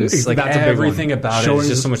showings, like that's everything about it is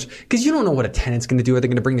just so much, because you don't know what a tenant's going to do. Are they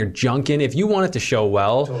going to bring their junk in? If you want it to show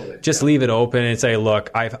well, just leave it open and say, look,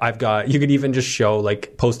 I've got, you could even just show,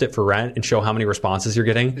 like, post it for rent and show how many responses you're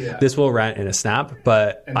getting. Yeah. This will rent in a snap,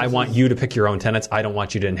 but I want you to pick your own tenants. I don't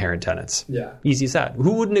want you to inherit tenants. Yeah. Easy as that.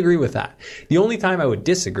 Who wouldn't agree with that? The only time I would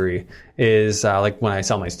disagree is like when I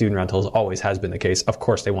sell my student rentals, always has been the case. Of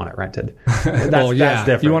course, they want it rented. That's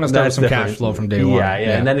different. You want to start with some cash flow from day one.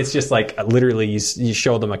 Yeah. And then it's just like literally you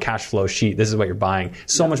show them a cash flow sheet. This is what you're buying.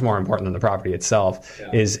 So much more important than the property itself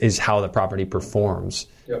is how the property performs.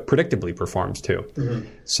 Yep. Predictably performs too. Mm-hmm.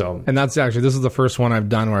 So, and this is the first one I've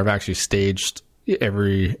done where I've actually staged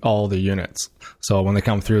all the units. So when they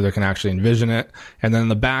come through, they can actually envision it. And then in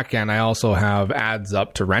the back end, I also have ads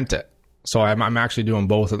up to rent it. So I'm actually doing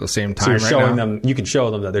both at the same time. So you're showing them, you can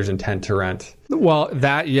show them that there's intent to rent. Well,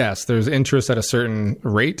 yes, there's interest at a certain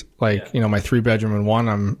rate. Like, my 3-bedroom and one,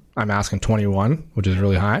 I'm asking 21, which is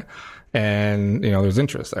really high. And, there's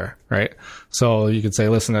interest there, right? So you could say,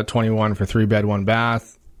 listen, at 21 for 3-bed,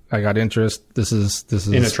 1-bath, I got interest. This is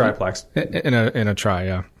in a triplex. In a tri,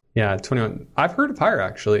 yeah. Yeah, 21. I've heard of higher,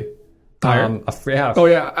 actually.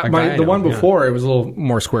 The one before, it was a little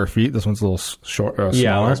more square feet. This one's a little smaller.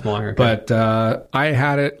 Yeah, a little smaller. Okay. But I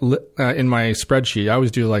had it in my spreadsheet. I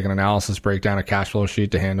always do like an analysis breakdown, a cash flow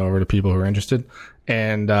sheet to hand over to people who are interested.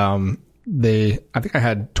 And I think I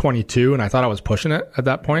had 22, and I thought I was pushing it at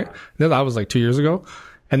that point. That was like 2 years ago.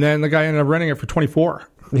 And then the guy ended up renting it for 24.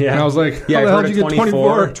 Yeah. And I was like, how the hell did you get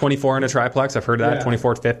 24? 24 in a triplex. I've heard of that.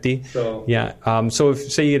 24 to 50. So, so if,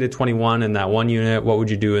 say you get a 21 in that one unit, what would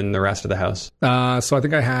you do in the rest of the house? So I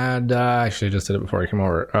think I had, actually I just did it before I came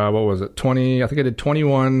over. What was it? 20, I think I did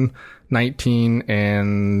 21, 19,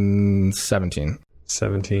 and 17.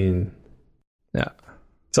 17. Yeah.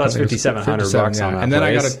 So that's $5,700 on that. And then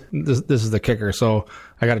I got this is the kicker. So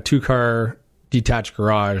I got a 2-car detached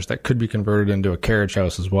garage that could be converted into a carriage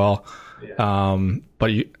house as well. Yeah.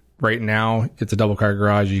 But right now it's a double-car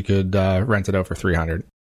garage. You could rent it out for $300.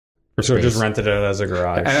 So just rented it as a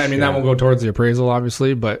garage. And I mean, that won't go towards the appraisal,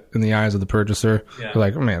 obviously, but in the eyes of the purchaser, they're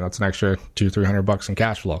like, oh man, that's an extra $200-300 in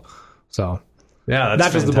cash flow. So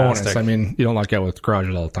that's just the bonus. I mean, you don't luck out with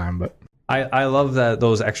garages all the time, but I love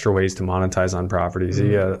those extra ways to monetize on properties.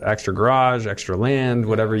 Mm-hmm. You got extra garage, extra land,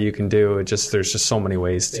 whatever you can do. There's just so many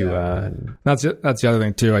ways to. That's the other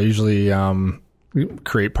thing too. I usually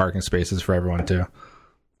create parking spaces for everyone too.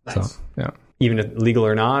 Nice. So yeah. Even if legal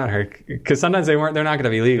or not, because sometimes they're not going to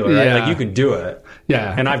be legal, right? Yeah. Like you can do it.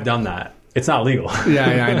 Yeah. And I've done that. It's not legal.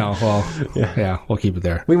 Yeah, I know. Well, we'll keep it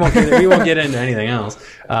there. We won't get into anything else.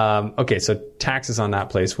 Okay, so taxes on that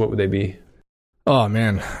place, what would they be? Oh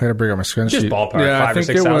man, I gotta bring up my screen sheet. Just ballpark,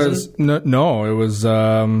 5,000 or 6,000. No, it was.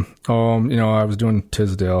 I was doing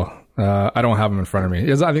Tisdale. I don't have them in front of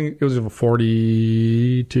me. I think it was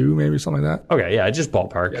 42, maybe something like that. Okay, yeah, just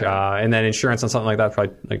ballpark. Yeah. And then insurance on something like that,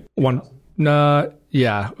 probably like one.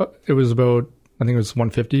 It was about. I think it was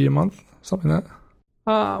 $150 a month, something like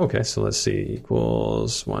that. Okay, so let's see,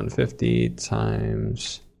 equals 150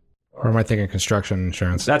 times. Or am I thinking construction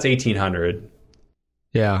insurance? That's $1,800.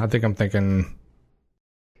 Yeah, I think I'm thinking.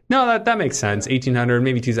 No, that makes sense. 1,800,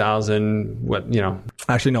 maybe 2,000. What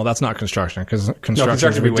Actually, no, that's not construction because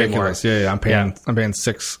construction would be ridiculous. Yeah, I'm paying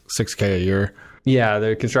 $6K a year. Yeah,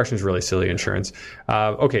 the construction is really silly insurance.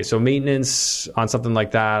 Okay, so maintenance on something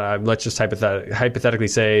like that, let's just hypothetically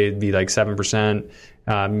say it'd be like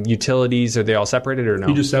 7%. Utilities, are they all separated or no?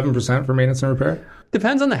 You do 7% for maintenance and repair?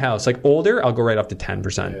 Depends on the house. Like older, I'll go right up to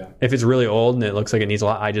 10%. Yeah. If it's really old and it looks like it needs a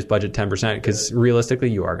lot, I just budget 10% because realistically,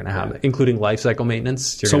 you are going to have it, including life cycle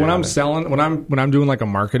maintenance. So when I'm selling, when I'm doing like a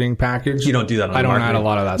marketing package, you don't do that. On I don't add a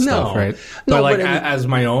lot of that stuff, right? No, but like as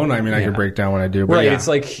my own, I mean, I can break down what I do. But right, it's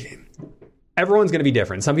like everyone's going to be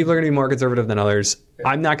different. Some people are going to be more conservative than others.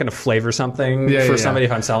 I'm not going to flavor something for somebody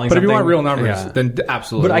if I'm selling something. But if you want real numbers, then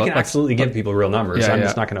absolutely. But I can absolutely give people real numbers. I'm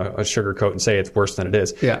just not going to sugarcoat and say it's worse than it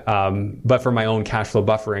is. Yeah. But for my own cash flow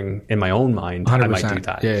buffering in my own mind, 100%. I might do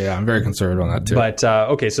that. Yeah. I'm very conservative on that too. But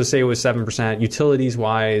okay, so say it was 7%. Utilities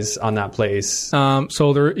wise on that place.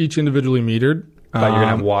 So they're each individually metered. But you're going to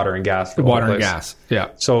have water and gas for the water and gas. Yeah.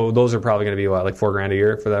 So those are probably going to be what, like $4,000 a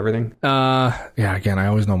year for everything? Yeah. Again, I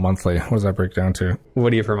always know monthly. What does that break down to? What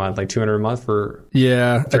do you per month? Like $200 a month for?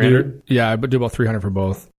 Yeah. 300? I do about $300 for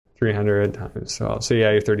both. 300 times. So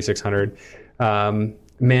yeah, you're $3,600.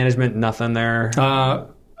 Management, nothing there.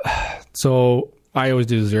 So I always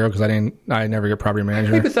do zero because I never get property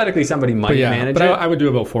management. Hypothetically, somebody might manage but it. I would do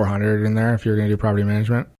about 400 in there if you're going to do property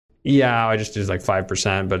management. Yeah, I just did like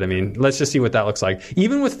 5%, but I mean, let's just see what that looks like.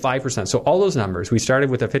 Even with 5%, so all those numbers, we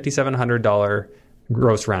started with a $5,700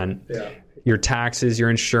 gross rent. Yeah. Your taxes,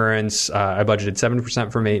 your insurance, I budgeted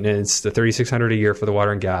 7% for maintenance, the $3,600 a year for the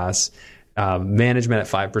water and gas, management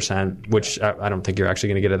at 5%, which I don't think you're actually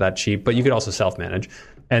going to get it that cheap, but you could also self-manage,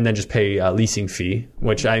 and then just pay a leasing fee,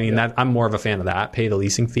 which I mean, that I'm more of a fan of that. Pay the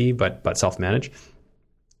leasing fee, but self-manage.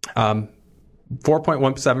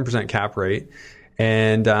 4.17% cap rate.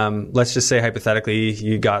 And let's just say hypothetically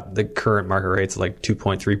you got the current market rates like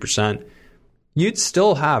 2.3%. You'd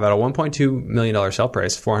still have at a $1.2 million sale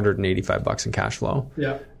price $485 in cash flow.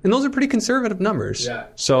 Yeah. And those are pretty conservative numbers. Yeah.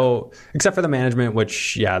 So except for the management,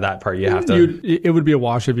 which that part you have to. It would be a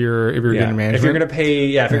wash if you're getting management. If you're going to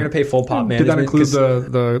pay, if you're going to pay full pop management. Did that include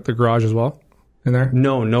the garage as well? In there?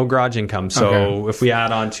 No garage income. So if we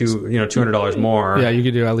add on to $200 more, you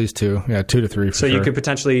could do at least 2 to 3. So you could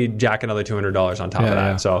potentially jack another $200 on top of that.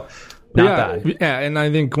 Yeah. So not bad. Yeah, and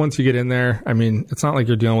I think once you get in there, I mean, it's not like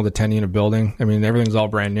you're dealing with a 10-unit building. I mean, everything's all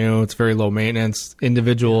brand new. It's very low maintenance.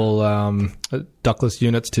 Individual ductless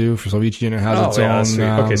units too. So each unit has its own.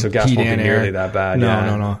 Okay, so gas won't be nearly that bad.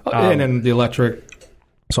 No. And then the electric.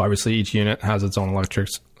 So obviously each unit has its own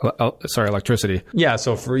electricity. Yeah,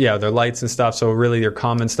 so for their lights and stuff. So really your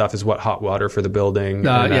common stuff is what, hot water for the building?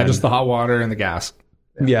 Just the hot water and the gas.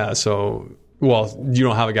 Yeah, so you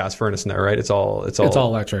don't have a gas furnace in there, right? It's all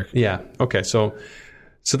electric. Yeah. Okay, so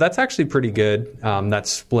that's actually pretty good. That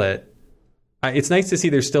split. It's nice to see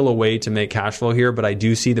there's still a way to make cash flow here, but I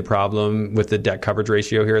do see the problem with the debt coverage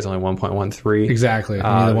ratio here is only 1.13. Exactly.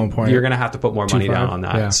 You're going to have to put more money down on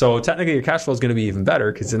that. Yeah. So technically your cash flow is going to be even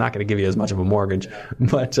better because it's not going to give you as much of a mortgage.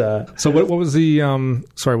 But so what was the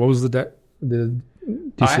what was the debt? The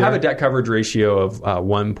DCR? I have a debt coverage ratio of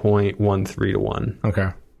 1.13 to 1. Okay.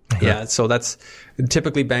 Yeah, so that's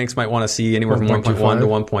typically banks might want to see anywhere from 1.1 to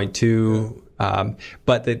 1.2.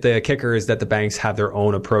 But the kicker is that the banks have their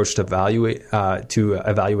own approach to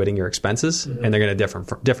evaluating your expenses, and they're going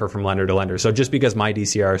to differ from lender to lender. So just because my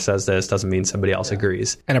DCR says this doesn't mean somebody else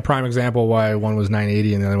agrees. And a prime example why one was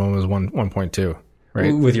 980 and the other one was 1.2.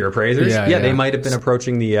 Right? With your appraisers? Yeah, they might have been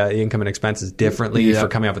approaching the income and expenses differently for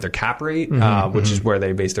coming up with their cap rate, which is where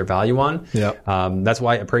they base their value on. Yeah. That's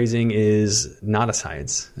why appraising is not a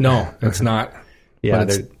science. No, it's not. Yeah,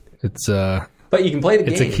 it's but you can play the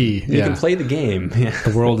game. It's a key. You can play the game. Yeah.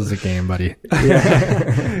 The world is a game, buddy.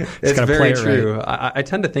 It's very true. Right. I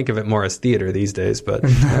tend to think of it more as theater these days, but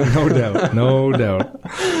no doubt.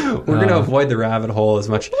 We're going to avoid the rabbit hole as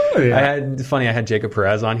much. I had Jacob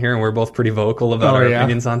Perez on here, and we're both pretty vocal about our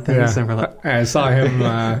opinions on things. Yeah. And we're like, I saw him.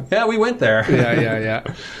 Yeah, we went there. Yeah.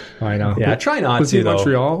 I know. Yeah, try not was to. Was he in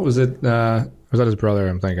Montreal? Was it? Was that his brother?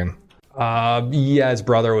 I'm thinking. His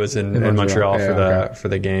brother was in Montreal for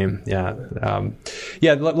the game. Yeah.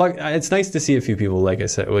 It's nice to see a few people, like I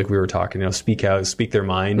said, like we were talking, speak out, speak their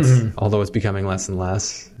mind, although it's becoming less and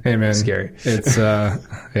less. Hey man, scary. It's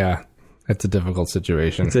it's a difficult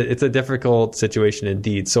situation. It's a difficult situation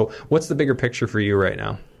indeed. So what's the bigger picture for you right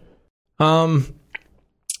now?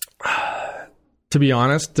 To be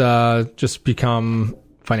honest, just become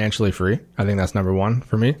financially free. I think that's number one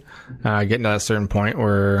for me. Getting to that certain point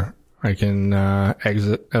where I can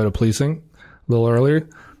exit out of policing a little earlier.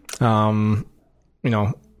 I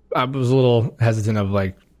was a little hesitant of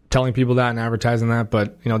like telling people that and advertising that.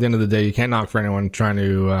 But, at the end of the day, you can't knock for anyone trying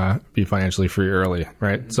to be financially free early,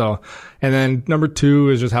 right? Mm-hmm. So, and then number 2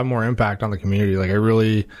 is just have more impact on the community. Like I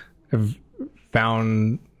really have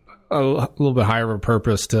found a little bit higher of a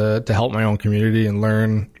purpose to help my own community and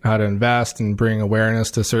learn how to invest and bring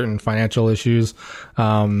awareness to certain financial issues.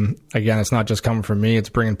 Again, it's not just coming from me. It's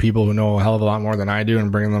bringing people who know a hell of a lot more than I do and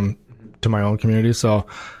bringing them to my own community. So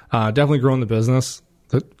definitely growing the business,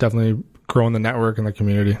 definitely growing the network and the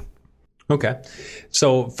community. Okay.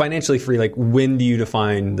 So financially free, like when do you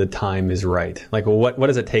define the time is right? Like what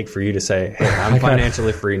does it take for you to say, hey, I'm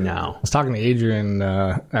financially free now? I was talking to Adrian,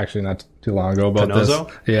 actually not too long ago about Canozo?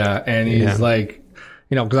 this. Yeah. And he's like,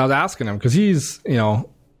 cause I was asking him, cause he's,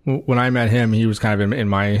 when I met him, he was kind of in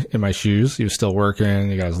my shoes. He was still working.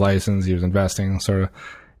 He got his license. He was investing sort of.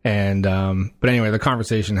 And, but anyway, the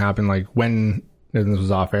conversation happened like when, and this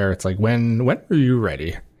was off air. It's like, when were you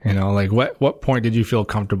ready? Like what point did you feel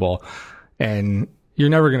comfortable? And you're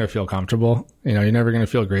never going to feel comfortable. You're never going to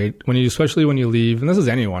feel great especially when you leave. And this is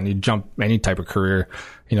anyone, you jump any type of career,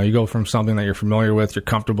 you go from something that you're familiar with, you're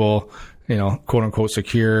comfortable, quote unquote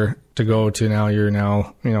secure to go to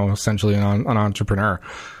you're essentially an entrepreneur.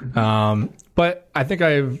 But I think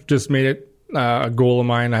I've just made it a goal of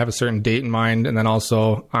mine. I have a certain date in mind. And then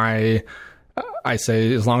also I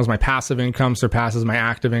say, as long as my passive income surpasses my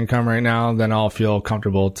active income right now, then I'll feel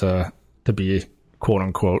comfortable to be quote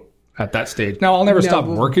unquote at that stage. Now, I'll never stop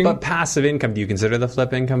working. But passive income, do you consider the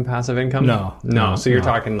flip income passive income? No. So you're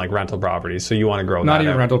talking like rental properties. So you want to grow Not that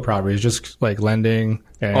even out. rental properties, just like lending.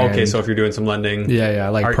 Okay, so if you're doing some lending. Yeah.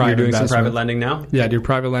 Like you're doing some private lending now? Yeah, I do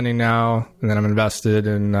private lending now. And then I'm invested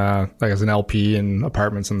in, as an LP in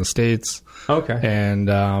apartments in the States. Okay. And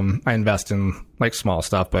I invest in like small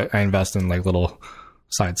stuff, but I invest in like little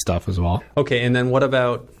side stuff as well. Okay, and then what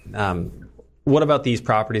about these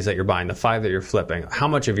properties that you're buying, the 5 that you're flipping? How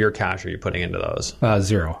much of your cash are you putting into those?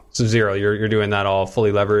 0. So 0. You're doing that all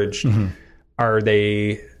fully leveraged. Mm-hmm.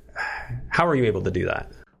 How are you able to do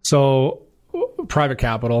that? So private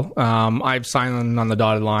capital. I've signed on the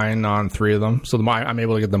dotted line on 3 of them. So I'm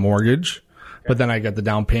able to get the mortgage, but then I get the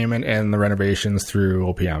down payment and the renovations through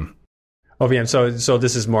OPM. OPM. So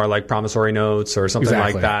this is more like promissory notes or something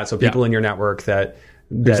like that. So people in your network that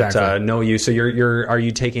know you. So are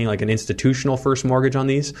you taking like an institutional first mortgage on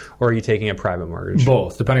these, or are you taking a private mortgage?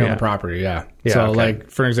 Both, depending on the property. Yeah. So okay. like,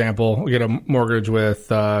 for example, we get a mortgage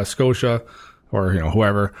with Scotia or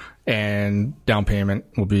whoever, and down payment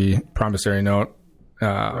will be promissory note,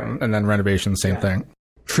 and then renovation, same thing.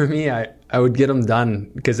 For me, I would get them done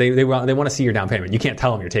because they want to see your down payment. You can't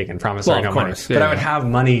tell them you're taking promissory note money. But I would have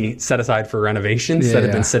money set aside for renovations that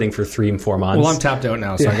have been sitting for 3 and 4 months. Well, I'm tapped out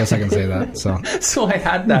now, so I guess I can say that. So I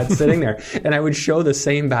had that sitting there, and I would show the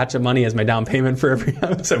same batch of money as my down payment for every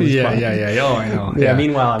house. Yeah. Oh, I know. Yeah.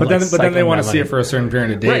 Meanwhile, but then they want to see it for a certain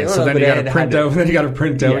period of days. Right, so then you got to print out. Then you got to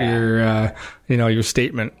print out your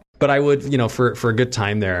statement. But I would, for a good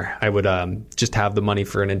time there, I would just have the money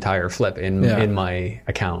for an entire flip in my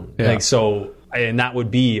account. Yeah. And that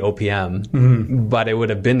would be OPM, but it would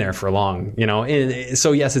have been there for long, And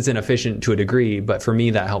so yes, it's inefficient to a degree, but for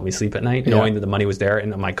me, that helped me sleep at night, knowing that the money was there,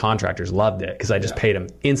 and my contractors loved it because I just paid them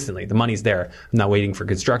instantly. The money's there. I'm not waiting for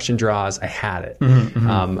construction draws. I had it.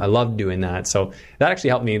 I loved doing that. So that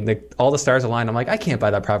actually helped me. All the stars aligned. I'm like, I can't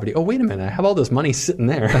buy that property. Oh, wait a minute. I have all this money sitting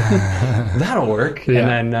there. That'll work. Yeah.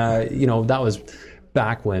 And then, that was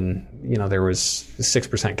back when, there was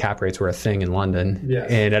 6% cap rates were a thing in London. Yes.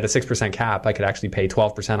 And at a 6% cap, I could actually pay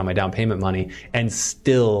 12% on my down payment money and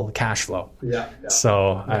still cash flow. Yeah.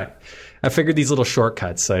 So I figured these little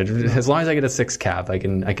shortcuts. As long as I get a 6 cap, I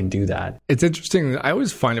can do that. It's interesting. I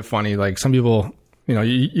always find it funny. Like some people,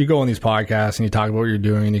 you go on these podcasts and you talk about what you're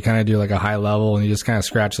doing and you kind of do like a high level and you just kind of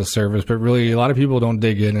scratch the surface. But really, a lot of people don't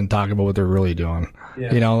dig in and talk about what they're really doing.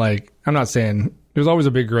 Yeah. I'm not saying there's always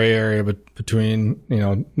a big gray area between,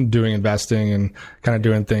 doing investing and kind of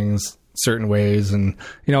doing things certain ways. And,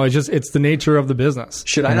 it's the nature of the business.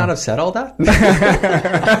 Should I not have said all that?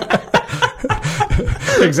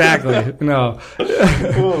 Exactly. No.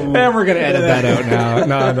 And we're going to edit that out now.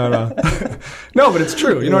 No. No, but it's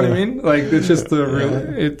true. You know what I mean? Like, it's just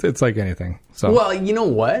it's like anything. So. Well, you know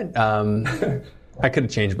what? I could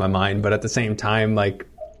have changed my mind, but at the same time, like,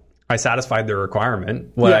 I satisfied the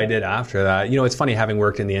requirement. What I did after that, it's funny having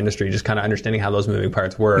worked in the industry, just kind of understanding how those moving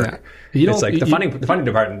parts work. Yeah. It's like the funding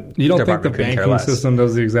department. You don't think the banking system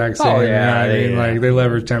does the exact same? Oh yeah, like they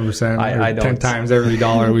leverage 10%. I don't 10 times every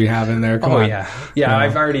dollar we have in there. Come on. Yeah.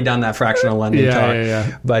 I've already done that fractional lending talk.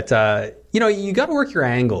 Yeah. But you got to work your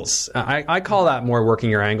angles. I call that more working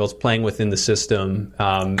your angles, playing within the system.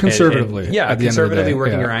 Conservatively. Conservatively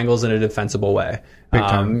working your angles in a defensible way. Big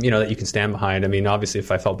time. That you can stand behind. I mean, obviously,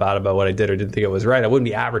 if I felt bad about what I did or didn't think it was right, I wouldn't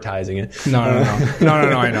be advertising it. No,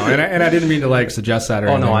 I know. And I didn't mean to suggest that or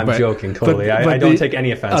anything. Oh, no, I'm joking, totally. I don't take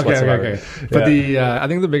any offense whatsoever. Okay. But I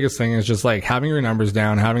think the biggest thing is just having your numbers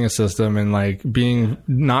down, having a system, and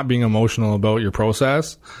not being emotional about your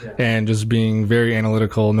process, and just being very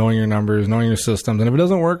analytical, knowing your numbers, knowing your systems. And if it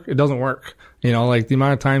doesn't work, it doesn't work. The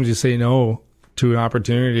amount of times you say no to an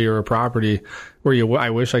opportunity or a property where I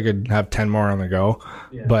wish I could have 10 more on the go,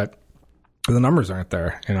 but the numbers aren't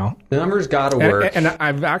there, The numbers got to work. And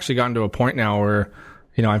I've actually gotten to a point now where,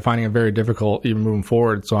 I'm finding it very difficult even moving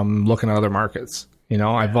forward. So I'm looking at other markets,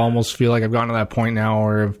 I've almost feel like I've gotten to that point now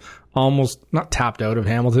where I've almost not tapped out of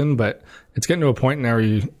Hamilton, but it's getting to a point now where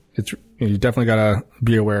you definitely got to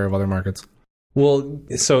be aware of other markets. Well,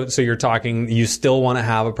 so you're talking, you still want to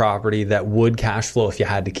have a property that would cash flow if you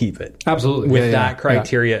had to keep it. Absolutely. With that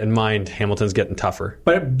criteria in mind, Hamilton's getting tougher.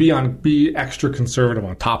 But be extra conservative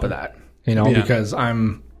on top of that, because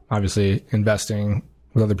I'm obviously investing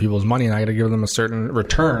with other people's money and I got to give them a certain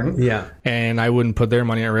return. Yeah. And I wouldn't put their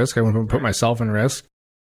money at risk. I wouldn't put myself in risk.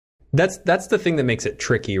 That's the thing that makes it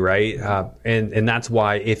tricky, right? And that's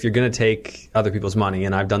why if you're going to take other people's money,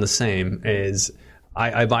 and I've done the same, is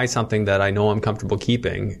I buy something that I know I'm comfortable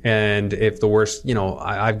keeping, and if the worst,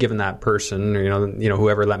 I've given that person, or,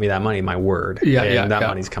 whoever lent me that money, my word, that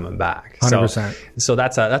money's coming back. 100%. So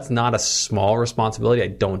that's not a small responsibility. I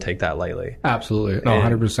don't take that lightly. Absolutely, no,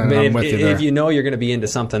 100%. I'm with you there. If you're going to be into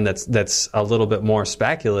something that's a little bit more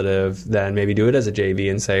speculative, then maybe do it as a JV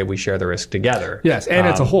and say we share the risk together. Yes, and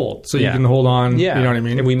it's a hold, so you can hold on. Yeah, you know what I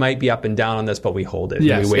mean. And we might be up and down on this, but we hold it.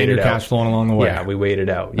 Yes, we wait and it your out. cash flowing along the way. Yeah, we wait it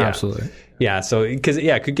out. Yeah. Absolutely. Yeah, so because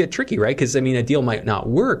it could get tricky, right? Because a deal might not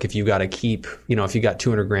work if you got to keep, if you got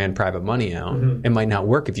 $200,000 private money out, it might not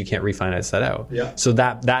work if you can't refinance that out. Yeah. So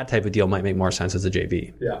that type of deal might make more sense as a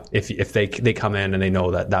JV. Yeah. If they come in and they know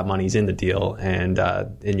that money's in the deal and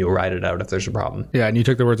you'll ride it out if there's a problem. Yeah, and you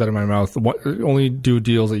took the words out of my mouth. Only do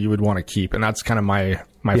deals that you would want to keep, and that's kind of my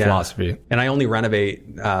philosophy. And I only renovate,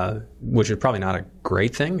 which is probably not a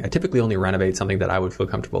great thing. I typically only renovate something that I would feel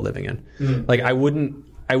comfortable living in.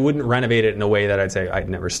 I wouldn't renovate it in a way that I'd say I'd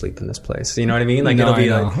never sleep in this place. You know what I mean? It'll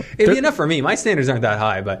be enough for me. My standards aren't that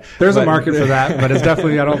high, but there's a market for that. But it's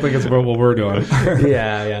definitely, I don't think it's what we're doing.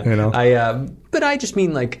 Yeah. But I just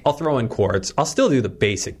mean I'll throw in quartz. I'll still do the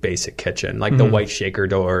basic kitchen, the white shaker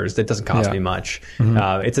doors. That doesn't cost me much.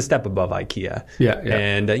 It's a step above IKEA. Yeah.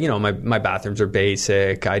 And my bathrooms are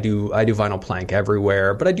basic. I do vinyl plank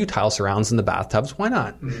everywhere, but I do tile surrounds in the bathtubs. Why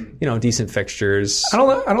not? Decent fixtures. I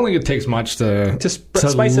don't think it takes much to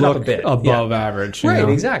spice it up a bit above average. Right,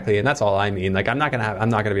 exactly. And that's all I mean. I'm not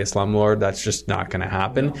gonna be a slumlord. That's just not gonna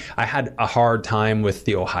happen. No. I had a hard time with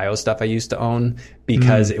the Ohio stuff I used to own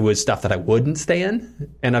because it was stuff that I wouldn't stay in,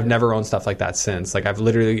 and I've never owned stuff like that since. I've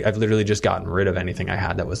literally just gotten rid of anything I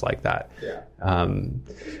had that was like that. Yeah.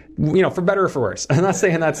 For better or for worse. I'm not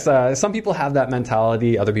saying that's some people have that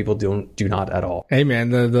mentality, other people do not at all. Hey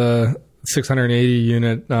man, the 680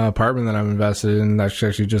 unit apartment that I'm invested in, that's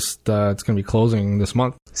actually just it's going to be closing this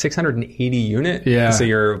month. 680 unit? Yeah. So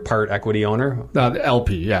you're part equity owner? The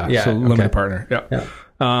LP, yeah. So limited partner. Yeah.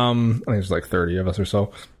 I think there's 30 of us or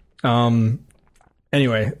so.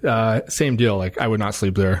 Anyway, same deal. I would not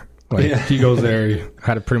sleep there. He goes there. He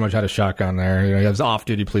pretty much had a shotgun there. He has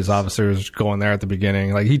off-duty police officers going there at the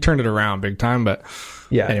beginning. He turned it around big time. But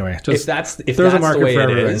anyway, if that's the way it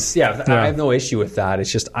is, I have no issue with that. It's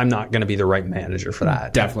just I'm not going to be the right manager for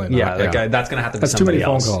that. Definitely not. That's going to have to be somebody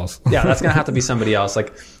else. Too many phone calls. Yeah, that's going to have to be somebody else.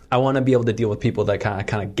 I want to be able to deal with people that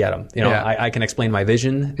kind of get them. I can explain my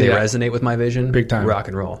vision. They resonate with my vision. Big time. Rock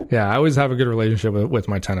and roll. Yeah, I always have a good relationship with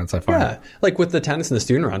my tenants, I find. Yeah, with the tenants and the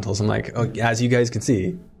student rentals, I'm as you guys can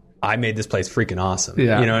see, I made this place freaking awesome.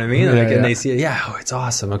 Yeah. You know what I mean? And they see it, it's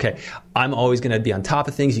awesome. Okay. I'm always going to be on top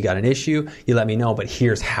of things. You got an issue, you let me know, but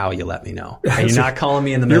here's how you let me know. And you're not calling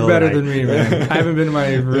me in the middle of the night. You're better than me, man. I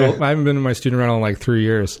haven't been in my student rental in 3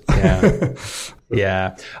 years. Yeah.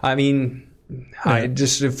 Yeah. I mean,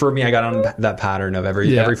 for me, I got on that pattern of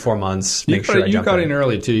every 4 months, make sure I jump in. You got in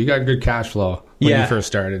early too. You got good cash flow when you first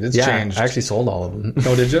started. It's changed. I actually sold all of them.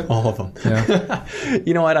 Oh, did you? All of them. Yeah.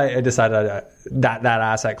 You know what? I decided that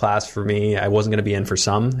asset class for me, I wasn't going to be in for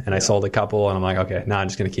some, and I sold a couple, and I'm like, okay, now I'm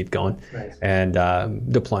just going to keep going and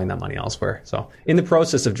deploying that money elsewhere. So in the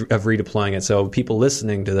process of redeploying it, so people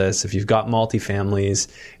listening to this, if you've got multifamilies,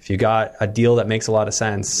 if you got a deal that makes a lot of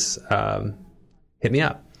sense, hit me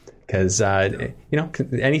up. Because,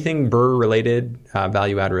 anything BRRRR related,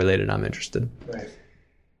 value add related, I'm interested. Right.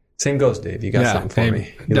 Same goes, Dave. You got something for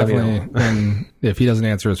me. You definitely. And if he doesn't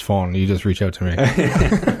answer his phone, you just reach out to me.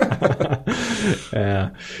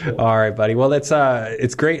 Yeah. All right, buddy. Well,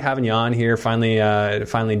 it's great having you on here.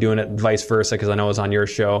 Finally doing it vice versa, because I know it was on your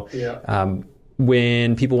show. Yeah.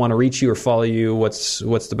 When people want to reach you or follow you, what's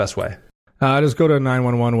the best way? Just go to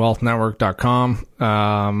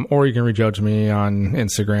 911wealthnetwork.com, or you can reach out to me on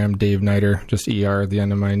Instagram, Dave Niter, just ER at the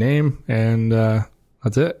end of my name, and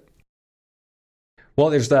that's it. Well,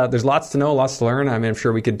 there's lots to know, lots to learn. I mean, I'm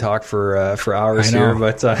sure we could talk for hours here,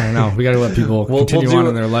 but I know we got to let people continue on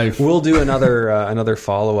in their life. We'll do another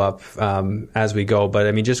follow up as we go. But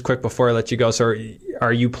I mean, just quick before I let you go, so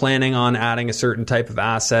are you planning on adding a certain type of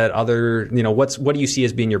asset? What do you see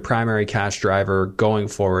as being your primary cash driver going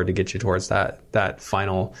forward to get you towards that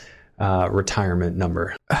final retirement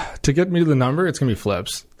number? To get me to the number, it's going to be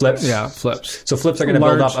flips. Flips? Yeah, flips. So flips are going to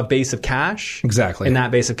build up a base of cash. Exactly. And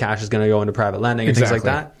that base of cash is going to go into private lending and things like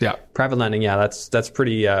that. Yeah. Private lending, yeah, that's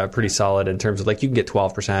pretty solid in terms of like you can get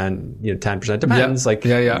 12%, 10%, depends.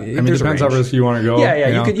 Yeah. I mean, it depends how risky you want to go.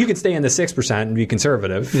 Yeah. You could stay in the 6% and be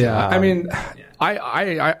conservative. Yeah. I mean,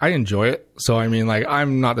 I enjoy it. So, I mean, like,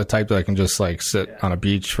 I'm not the type that I can just like sit on a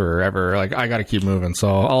beach forever. Like, I got to keep moving. So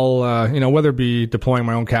I'll, whether it be deploying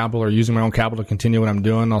my own capital or using my own capital to continue what I'm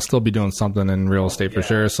doing, I'll still be doing something in real estate for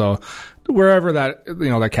sure. So wherever that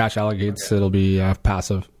cash allocates, it'll be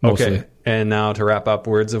passive mostly. Okay. And now to wrap up,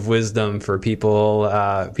 words of wisdom for people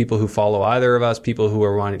who follow either of us, people who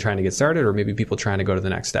are trying to get started, or maybe people trying to go to the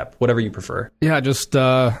next step, whatever you prefer. Yeah, just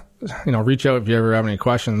reach out if you ever have any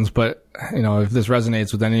questions. But if this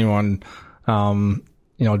resonates with anyone,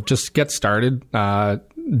 just get started.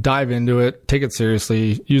 Dive into it, take it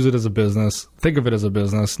seriously, use it as a business, think of it as a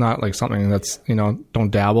business, not like something that's,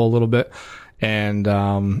 don't dabble a little bit. And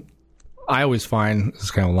I always find, this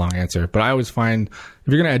is kind of a long answer, but I always find if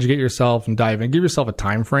you're going to educate yourself and dive in, give yourself a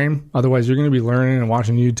time frame. Otherwise, you're going to be learning and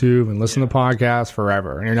watching YouTube and listening to podcasts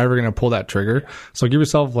forever, and you're never going to pull that trigger. So give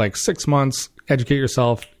yourself like 6 months, educate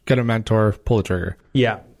yourself, get a mentor, pull the trigger.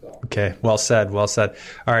 Yeah. Okay. Well said. All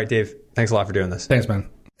right, Dave, thanks a lot for doing this. Thanks, man.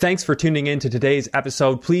 Thanks for tuning in to today's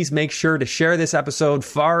episode. Please make sure to share this episode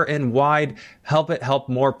far and wide. Help it help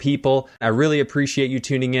more people. I really appreciate you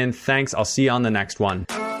tuning in. Thanks. I'll see you on the next one.